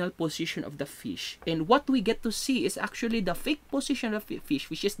original position of the fish. And what we get to see is actually the fake position of the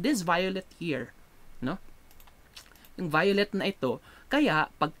fish, which is this violet here. No? Yung violet na ito.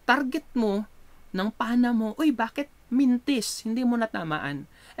 Kaya, pag target mo ng pana mo, bakit mintis? Hindi mo natamaan.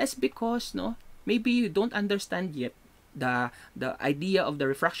 It's because, no, maybe you don't understand yet the idea of the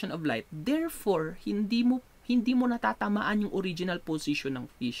refraction of light. Therefore, hindi mo natatamaan yung original position ng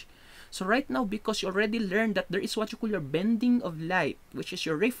fish. So right now, because you already learned that there is what you call your bending of light, which is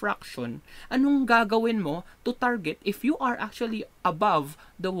your refraction, anong gagawin mo to target if you are actually above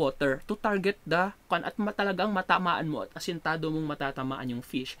the water, to target at talagang matamaan mo at asintado mong matatamaan yung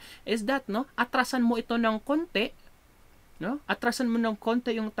fish, is that, no, atrasan mo ito ng konti, no? Atrasan mo ng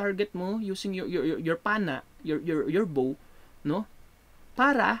konti yung target mo using your pana, your bow, no?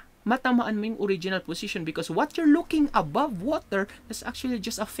 Para matamaan mo yung original position, because what you're looking above water is actually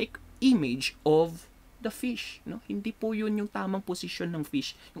just a fake image of the fish, no? Hindi po yun yung tamang position ng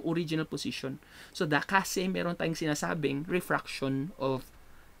fish, yung original position. So kasi meron tayong sinasabing refraction of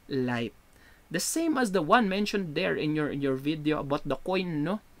light. The same as the one mentioned there in your video about the coin,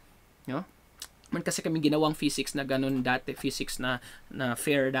 no? Man kasi kami ginawang physics na ganun dati, physics na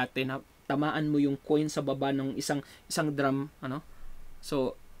fair dati, na tamaan mo yung coin sa baba ng isang drum, ano?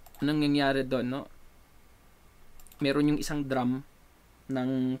 So anong nangyayari doon, no? Meron yung isang drum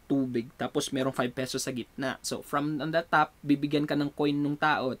ng tubig, tapos merong 5 pesos sa gitna. So from on the top, bibigyan ka ng coin ng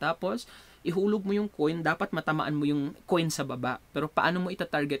tao, tapos ihulog mo yung coin, dapat matamaan mo yung coin sa baba. Pero paano mo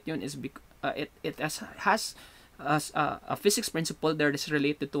ita-target yun is it has a physics principle there that's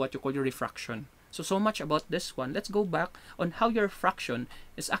related to what you call your refraction. So much about this one. Let's go back on how your refraction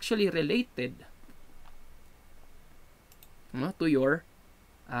is actually related, no, to your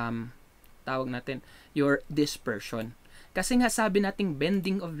tawag natin, your dispersion. Kasi nga sabi nating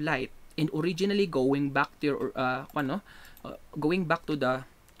bending of light, and originally going back to your going back to the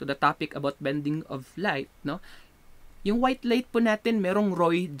topic about bending of light, no? Yung white light po natin merong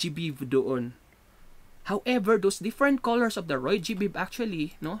Roy G. Biv doon. However, those different colors of the Roy G. Biv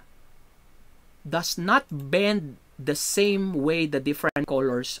actually, no, does not bend the same way the different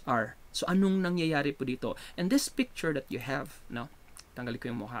colors are. So anong nangyayari po dito? And this picture that you have, no? Tanggalin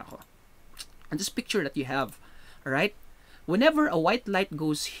ko yung mukha ko. And this picture that you have, all right? Whenever a white light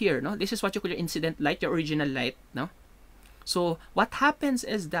goes here, no, this is what you call your incident light, your original light, no? So what happens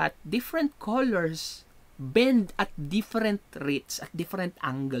is that different colors bend at different rates, at different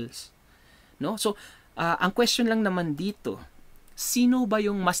angles, no? So ang question lang naman dito, sino ba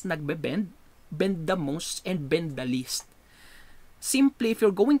yung mas nagbe-bend, bend the most, and bend the least? Simply, if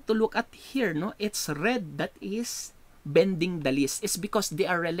you're going to look at here, no, it's red that is bending the least. It's because they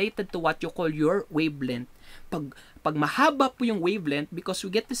are related to what you call your wavelength. Pag mahaba po yung wavelength, because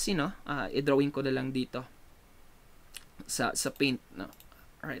we get to see, no, i-drawing ko na lang dito sa paint, no.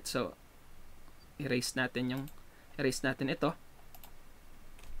 Alright, so erase natin ito.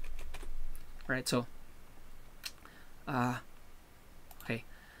 Alright, so okay,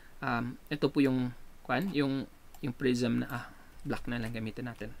 ito po yung yung prism na black na lang gamitin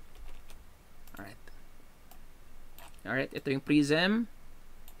natin. Alright, ito yung prism.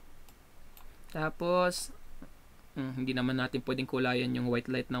 Tapos hindi naman natin pwedeng kulayan yung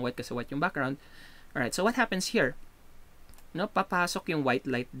white light na white kasi white yung background. Alright, so what happens here? No, papasok yung white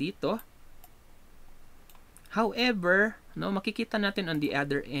light dito. However, no, makikita natin on the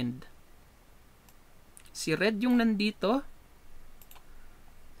other end, si red yung nandito,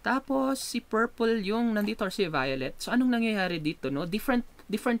 tapos si purple yung nandito, or si violet. So anong nangyayari dito, no? Different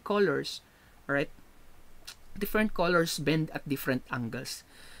colors. Alright? Different colors bend at different angles.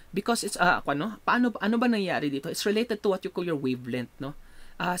 Because it's ano ba nangyayari dito? It's related to what you call your wavelength, no?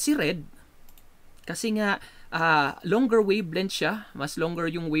 Si red, kasi nga longer wavelength siya, mas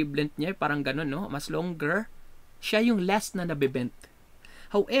longer yung wavelength niya, parang ganun, no? Mas longer, siya yung less na nabebent.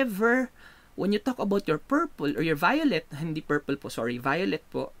 However, when you talk about your purple or your violet, hindi purple po, sorry, violet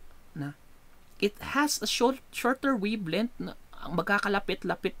po, na it has a shorter wavelength,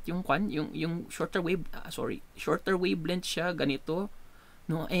 magkakalapit-lapit yung yung shorter wavelength siya ganito,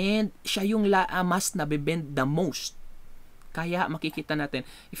 no, and siya yung mas nabebend the most. Kaya makikita natin,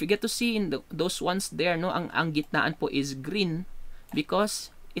 if you get to see in those ones there, no, ang gitnaan po is green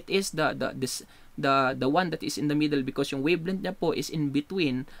because it is the one that is in the middle, because yung wavelength niya po is in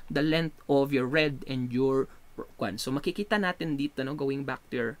between the length of your red and your kwan. So makikita natin dito, no, going back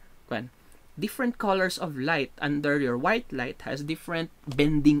to your kwan, different colors of light under your white light has different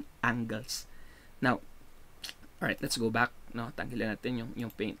bending angles. Now, alright, let's go back, no, tanggalin natin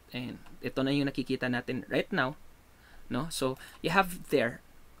yung paint, and ito na yung nakikita natin right now, no. So you have there,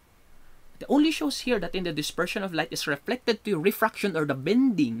 it only shows here that in the dispersion of light is reflected to refraction or the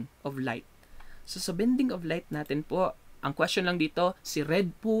bending of light. So sa bending of light natin po, ang question lang dito, si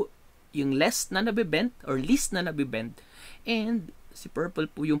red po yung less na nabibend or least na nabibend, and si purple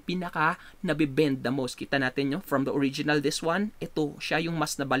po yung pinaka nabibend the most. Kita natin yung from the original, this one, ito siya yung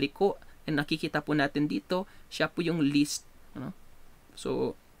mas nabaliko, and nakikita po natin dito, siya po yung least, no?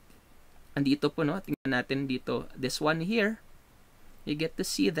 So andito po, no, tingnan natin dito, this one here, you get to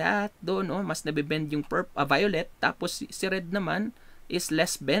see that do, no, mas nabibend yung violet, tapos si red naman is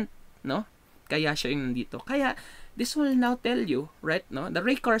less bent, no, kaya siya yung nandito. Kaya this will now tell you, right, no, the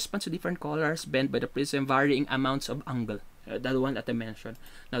ray corresponds to different colors bent by the prism varying amounts of angle, the one that I mentioned.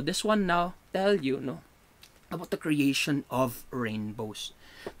 Now this one now tell you, no, about the creation of rainbows.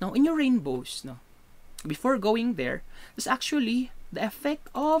 Now in your rainbows, no, before going there, is actually the effect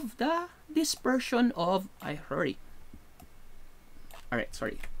of the dispersion of the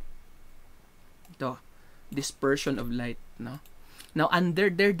dispersion of light, no. Now under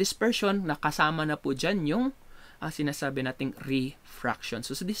their dispersion, nakasama na po dyan yung sinasabi nating refraction.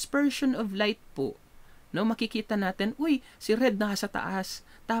 So sa dispersion of light po, no, makikita natin, uy, si red nasa taas,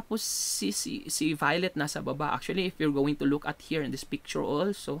 tapos si violet nasa baba. Actually, if you're going to look at here in this picture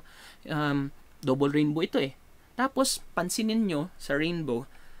also, double rainbow ito eh. Tapos pansinin nyo sa rainbow,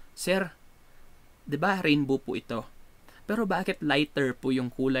 sir, 'di ba rainbow po ito? Pero bakit lighter po yung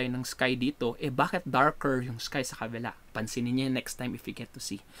kulay ng sky dito? Bakit darker yung sky sa kabila? Pansinin niyo next time if you get to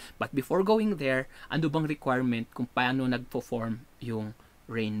see. But before going there, ano bang requirement kung paano nagpo-form yung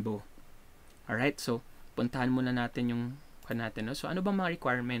rainbow? Alright, so puntahan muna natin yung natin, no? So ano bang mga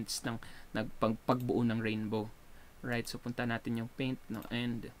requirements ng pagbuo ng rainbow? Right, so punta natin yung paint, no,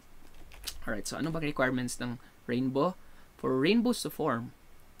 and alright, so ano bang requirements ng rainbow? For rainbows to form,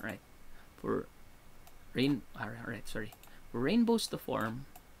 right? For rainbows to form,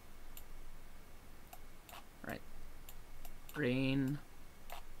 right? Rainbow.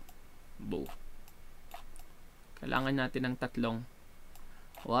 Kailangan natin ng tatlong.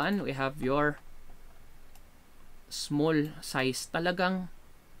 One, we have your small size, talagang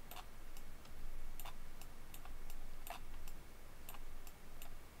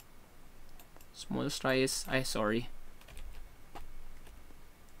small size, okay.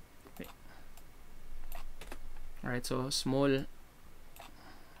 Alright, so small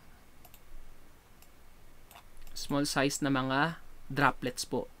size na mga droplets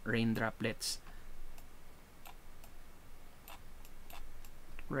po, rain droplets.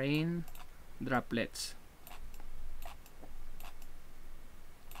 Rain droplets.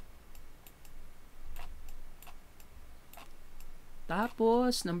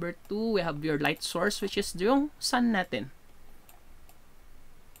 Tapos, number 2, we have your light source, which is yung sun natin.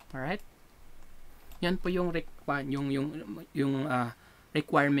 Alright? Yan po yung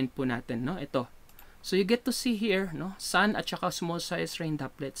requirement po natin, no? Ito. So, you get to see here, no? Sun at saka small size rain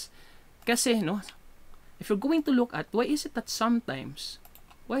droplets. Kasi, no? If you're going to look at, why is it that sometimes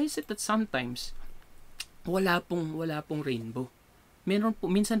wala pong rainbow?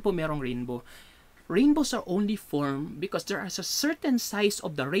 Minsan po merong rainbow. Rainbows are only formed because there is a certain size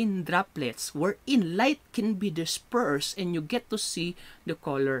of the rain droplets wherein light can be dispersed and you get to see the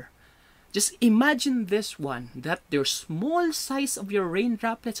color. Just imagine this one, that your small size of your rain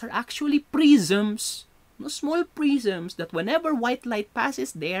droplets are actually prisms, no, small prisms that whenever white light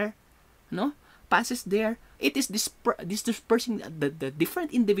passes there, it is dispersing the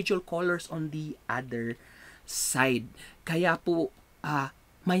different individual colors on the other side. Kaya po,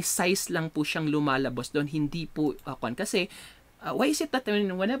 may size lang po siyang lumalabas doon, hindi po kasi why is it that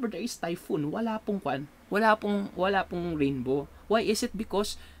whenever there is typhoon, wala pong rainbow? Why is it?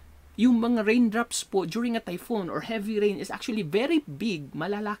 Because yung mga raindrops po during a typhoon or heavy rain is actually very big,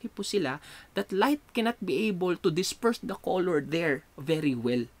 malalaki po sila, that light cannot be able to disperse the color there very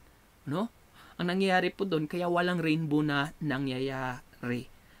well, no? Ang nangyayari po doon, kaya walang rainbow na nangyayari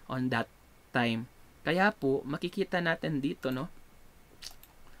on that time. Kaya po makikita natin dito, no,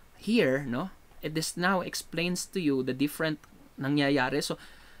 here, no, it is now explains to you the different nangyayari. So,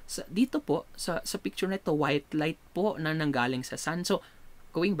 dito po, sa picture na ito, white light po na nanggaling sa sun. So,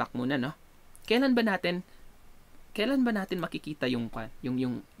 going back muna, no? Kailan ba natin makikita yung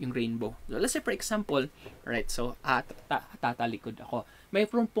rainbow? So, let's say for example, right, so tatalikod ako.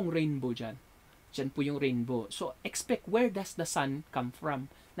 Mayroon pong rainbow dyan. Dyan po yung rainbow. So, expect where does the sun come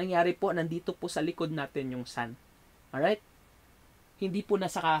from? Nangyari po, nandito po sa likod natin yung sun. Alright? Hindi po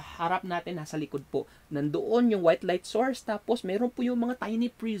nasa harap natin, nasa likod po. Nandoon yung white light source, tapos meron po yung mga tiny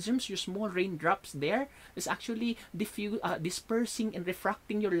prisms, yung small raindrops there, is actually dispersing and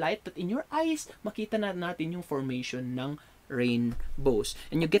refracting your light, that in your eyes, makita na natin yung formation ng rainbows.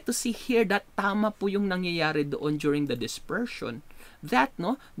 And you get to see here that tama po yung nangyayari doon during the dispersion. That,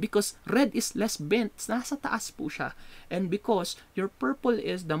 no, because red is less bent, nasa taas po siya. And because your purple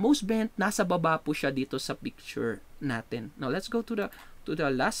is the most bent, nasa baba po siya dito sa picture natin. Now, let's go to the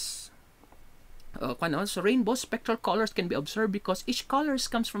last. So, rainbow spectral colors can be observed because each colors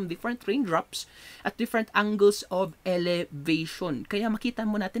comes from different raindrops at different angles of elevation. Kaya makita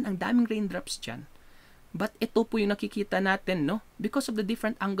mo natin ang daming raindrops dyan. But ito po yung nakikita natin, no? Because of the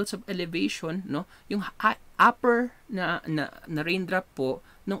different angles of elevation, no? Yung upper na raindrop po,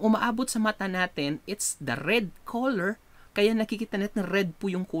 nung umaabot sa mata natin, it's the red color. Kaya nakikita natin red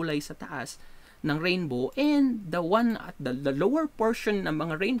po yung kulay sa taas ng rainbow. And the one at the lower portion ng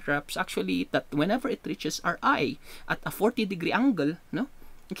mga raindrops, actually, that whenever it reaches our eye at a 40-degree angle, no?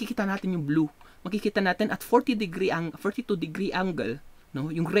 Nakikita natin yung blue. Makikita natin at 42-degree angle, no,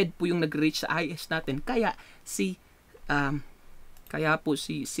 yung red po yung nag-reach sa eyes natin. Kaya si red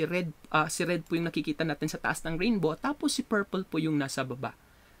po yung nakikita natin sa taas ng rainbow, tapos si purple po yung nasa baba,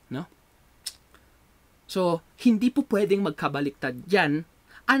 no? So, hindi po pwedeng magkabaliktad yan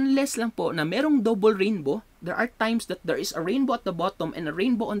unless lang po na merong double rainbow. There are times that there is a rainbow at the bottom and a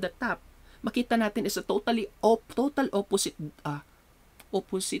rainbow on the top. Makita natin is a total opposite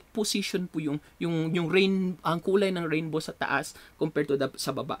position po yung ang kulay ng rainbow sa taas compared to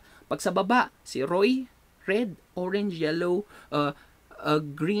sa baba. Pag sa baba, si Roy, red, orange, yellow,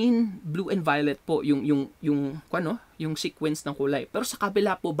 green, blue and violet po yung sequence ng kulay. Pero sa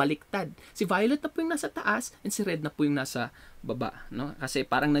kabila po baliktad. Si violet na po yung nasa taas and si red na po yung nasa baba, no? Kasi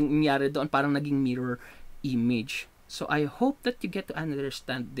parang nangyari doon, parang naging mirror image. So I hope that you get to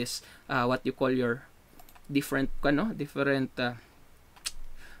understand this what you call your different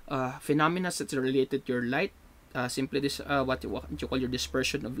phenomena that's related to your light. Simply this what you call your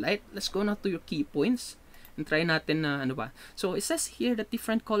dispersion of light. Let's go now to your key points and try natin na ano ba. So it says here that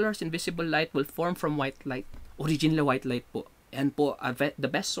different colors in visible light will form from white light. Original white light po. And po the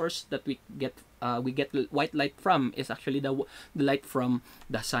best source that we get white light from is actually the light from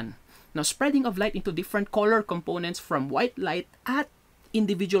the sun. Now, spreading of light into different color components from white light at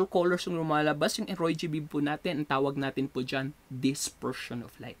individual colors yung lumalabas, yung RGB po natin, ang tawag natin po dyan, dispersion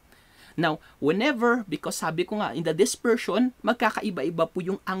of light. Now, whenever, because sabi ko nga, in the dispersion, magkakaiba-iba po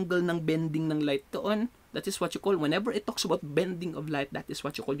yung angle ng bending ng light doon. That is what you call, whenever it talks about bending of light, that is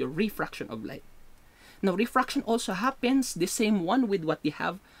what you call your refraction of light. Now, refraction also happens the same one with what we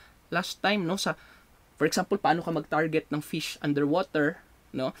have last time, no? For example, paano ka mag-target ng fish underwater,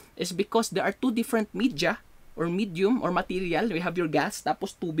 no? Is because there are two different media, or medium, or material. We have your gas,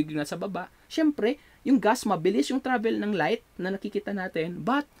 tapos tubig na sa baba. Siyempre, yung gas, mabilis yung travel ng light na nakikita natin,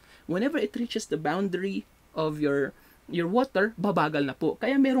 but whenever it reaches the boundary of your water, babagal na po.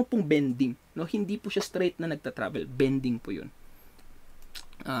 Kaya meron pong bending. No? Hindi po siya straight na nagta-travel. Bending po yun.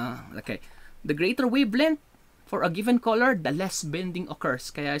 Okay. The greater wavelength for a given color, the less bending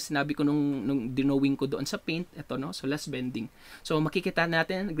occurs. Kaya sinabi ko nung dinowing ko doon sa paint, ito, no? So, less bending. So, makikita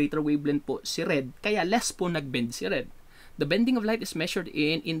natin, greater wavelength po si red. Kaya less po nagbend si red. The bending of light is measured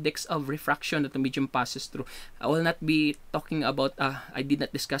in index of refraction that the medium passes through. I will not be talking about, I did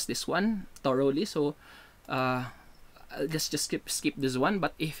not discuss this one thoroughly. So, I'll just skip this one.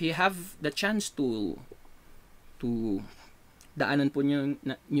 But if you have the chance to daanan po nyo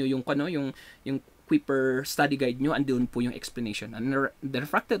yung Kuiper study guide nyo, andun po yung explanation. And the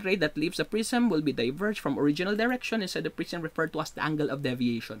refracted ray that leaves the prism will be diverged from original direction inside the prism referred to as the angle of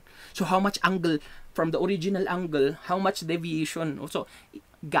deviation. So, how much angle from the original angle, how much deviation? Also,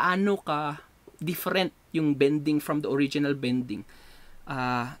 gaano ka different yung bending from the original bending?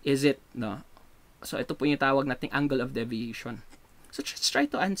 Is it, no? So, ito po yung tawag nating angle of deviation. So, let's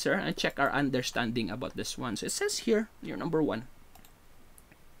try to answer and check our understanding about this one. So, it says here, your number 1.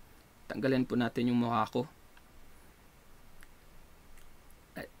 Tanggalin po natin yung mukha ko.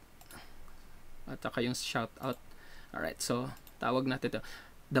 At saka yung shout out. Alright, so tawag natin ito.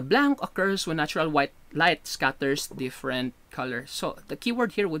 The blank occurs when natural white light scatters different colors. So the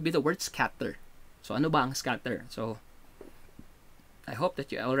keyword here would be the word scatter. So ano ba ang scatter? So I hope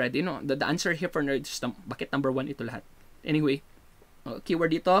that you already know. The answer here for nerds is bakit number 1 ito lahat. Anyway,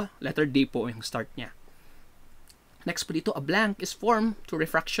 keyword dito, letter D po yung start niya. Next po dito, a blank is formed to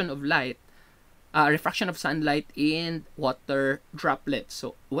refraction of light, refraction of sunlight in water droplets.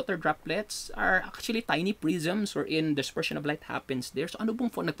 So, water droplets are actually tiny prisms wherein dispersion of light happens there. So, ano pong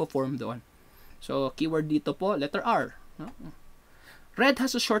nagpo-form doon? So, keyword dito po, letter R. Red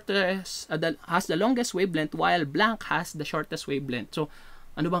has has the longest wavelength while blank has the shortest wavelength. So,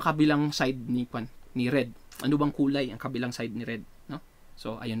 ano bang kabilang side ni red? Ano bang kulay ang kabilang side ni red? No?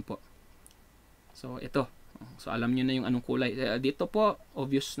 So, ayun po. So, ito. So, alam niyo na yung anong kulay. Dito po,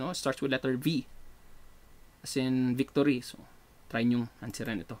 obvious, no? Starts with letter V. As in victory. So, try nyo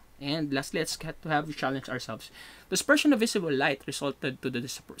answerin ito. And lastly, let's get to have to challenge ourselves. Dispersion of visible light resulted to the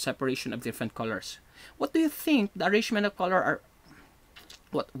separation of different colors. What do you think the arrangement of color are?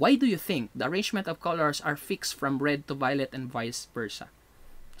 Why do you think the arrangement of colors are fixed from red to violet and vice versa?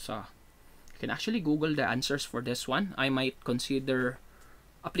 So, you can actually Google the answers for this one. I might consider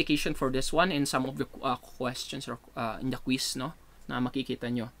application for this one in some of the questions or in the quiz, no, na makikita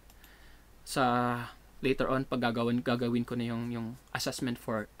nyo sa later on pag gagawin ko na yung assessment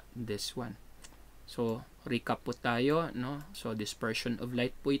for this one. So, recap po tayo, no? So, dispersion of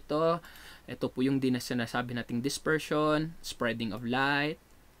light po ito. Ito po yung sinasabi nating dispersion, spreading of light.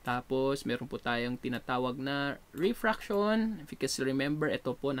 Tapos, meron po tayong tinatawag na refraction. If you can still remember,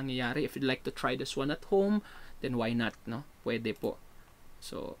 ito po nangyayari. If you'd like to try this one at home, then why not, no? Pwede po.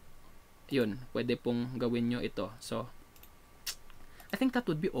 So, yun. Pwede pong gawin nyo ito. So, I think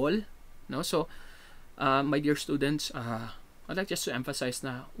that would be all, no? So, my dear students, I'd like just to emphasize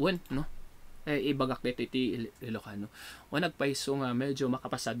na, no? Ibagak dito iti Ilocano. Nagpaiso nga medyo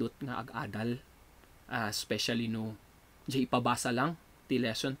makapasadot nga ag-adal, especially no di ipabasa lang ti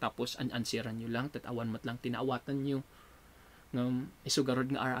lesson tapos ansiran nyo lang tatawan mat lang tinaawatan nyo ng isugarod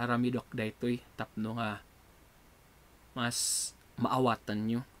nga aramidok daytoy tapno nga mas maawatan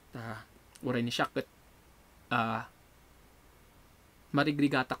nyo ta uray ni siya ket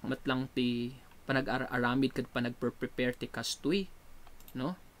marigrigatak mat lang ti panag-aramid ket panag-prepare ti kastoy,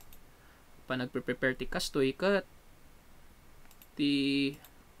 no? Nagpe-prepare ti kastoy kat ti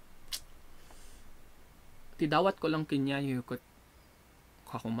dawat ko lang kinyayo kat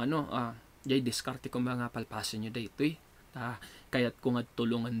kakumano jay diskarte ko mga palpasin nyo daytoy kayat ko nga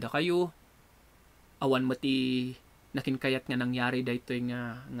tulungan da kayo awan mo ti nakinkayat nga nangyari daytoy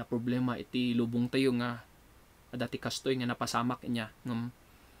nga problema iti lubong tayo nga dati kastoy nga napasamak niya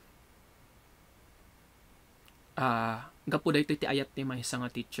gapo daytoy ti ayat ni maysa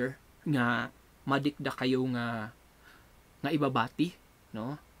nga teacher nga madikda kayo nga ibabati,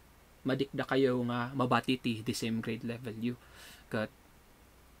 no? Madikda kayo nga mabati ti the same grade level you. Kat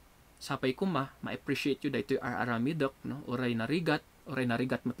sapay ko ma-appreciate you daytoy aramidok, no? Oray narigat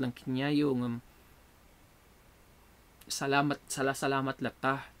mat lang kinyayo ng salamat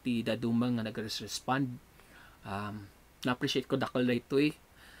lata ti dadumang nga nag-respond. Na-appreciate ko dakol daytoy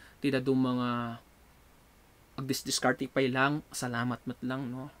ti dadumang agdiscarte pay lang, salamat mat lang,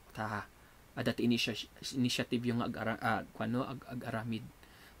 no? Adat initiative yung ag-aramid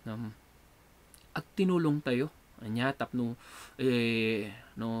agtinulong tayo anya tapno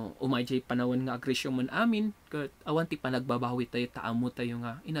no umay panawon nga agresyon man amin ket awan ti panagbabawi tayo taamo tayo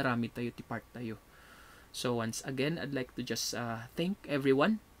nga inaramid tayo ti part tayo. So once again I'd like to just thank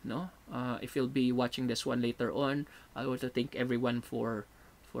everyone, no, if you'll be watching this one later on, I want to thank everyone for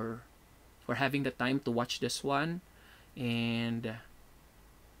having the time to watch this one, and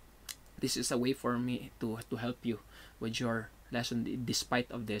this is a way for me to help you with your lesson despite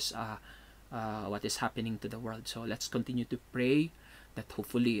of this what is happening to the world. So let's continue to pray that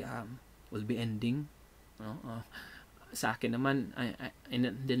hopefully will be ending, no? Sa akin naman in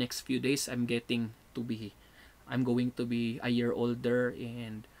the next few days I'm going to be a year older,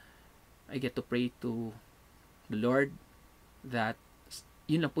 and I get to pray to the Lord that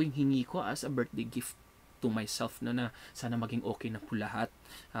yun na po yung hingi ko as a birthday gift to myself na sana maging okay na po lahat,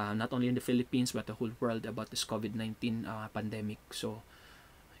 not only in the Philippines but the whole world about this COVID-19 pandemic. So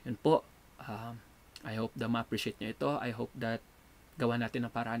yun po, I hope na ma-appreciate nyo ito. I hope that gawa natin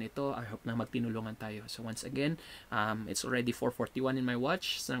ang paraan ito. I hope na magtinulungan tayo. So once again, it's already 4:41 in my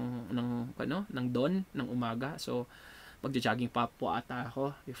watch ng dawn ng umaga. So magja-jogging pa po ata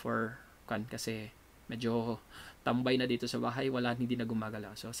ako before kasi medyo tambay na dito sa bahay, hindi na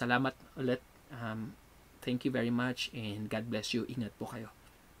gumagalaw. So salamat ulit. Thank you very much and God bless you. Ingat po kayo.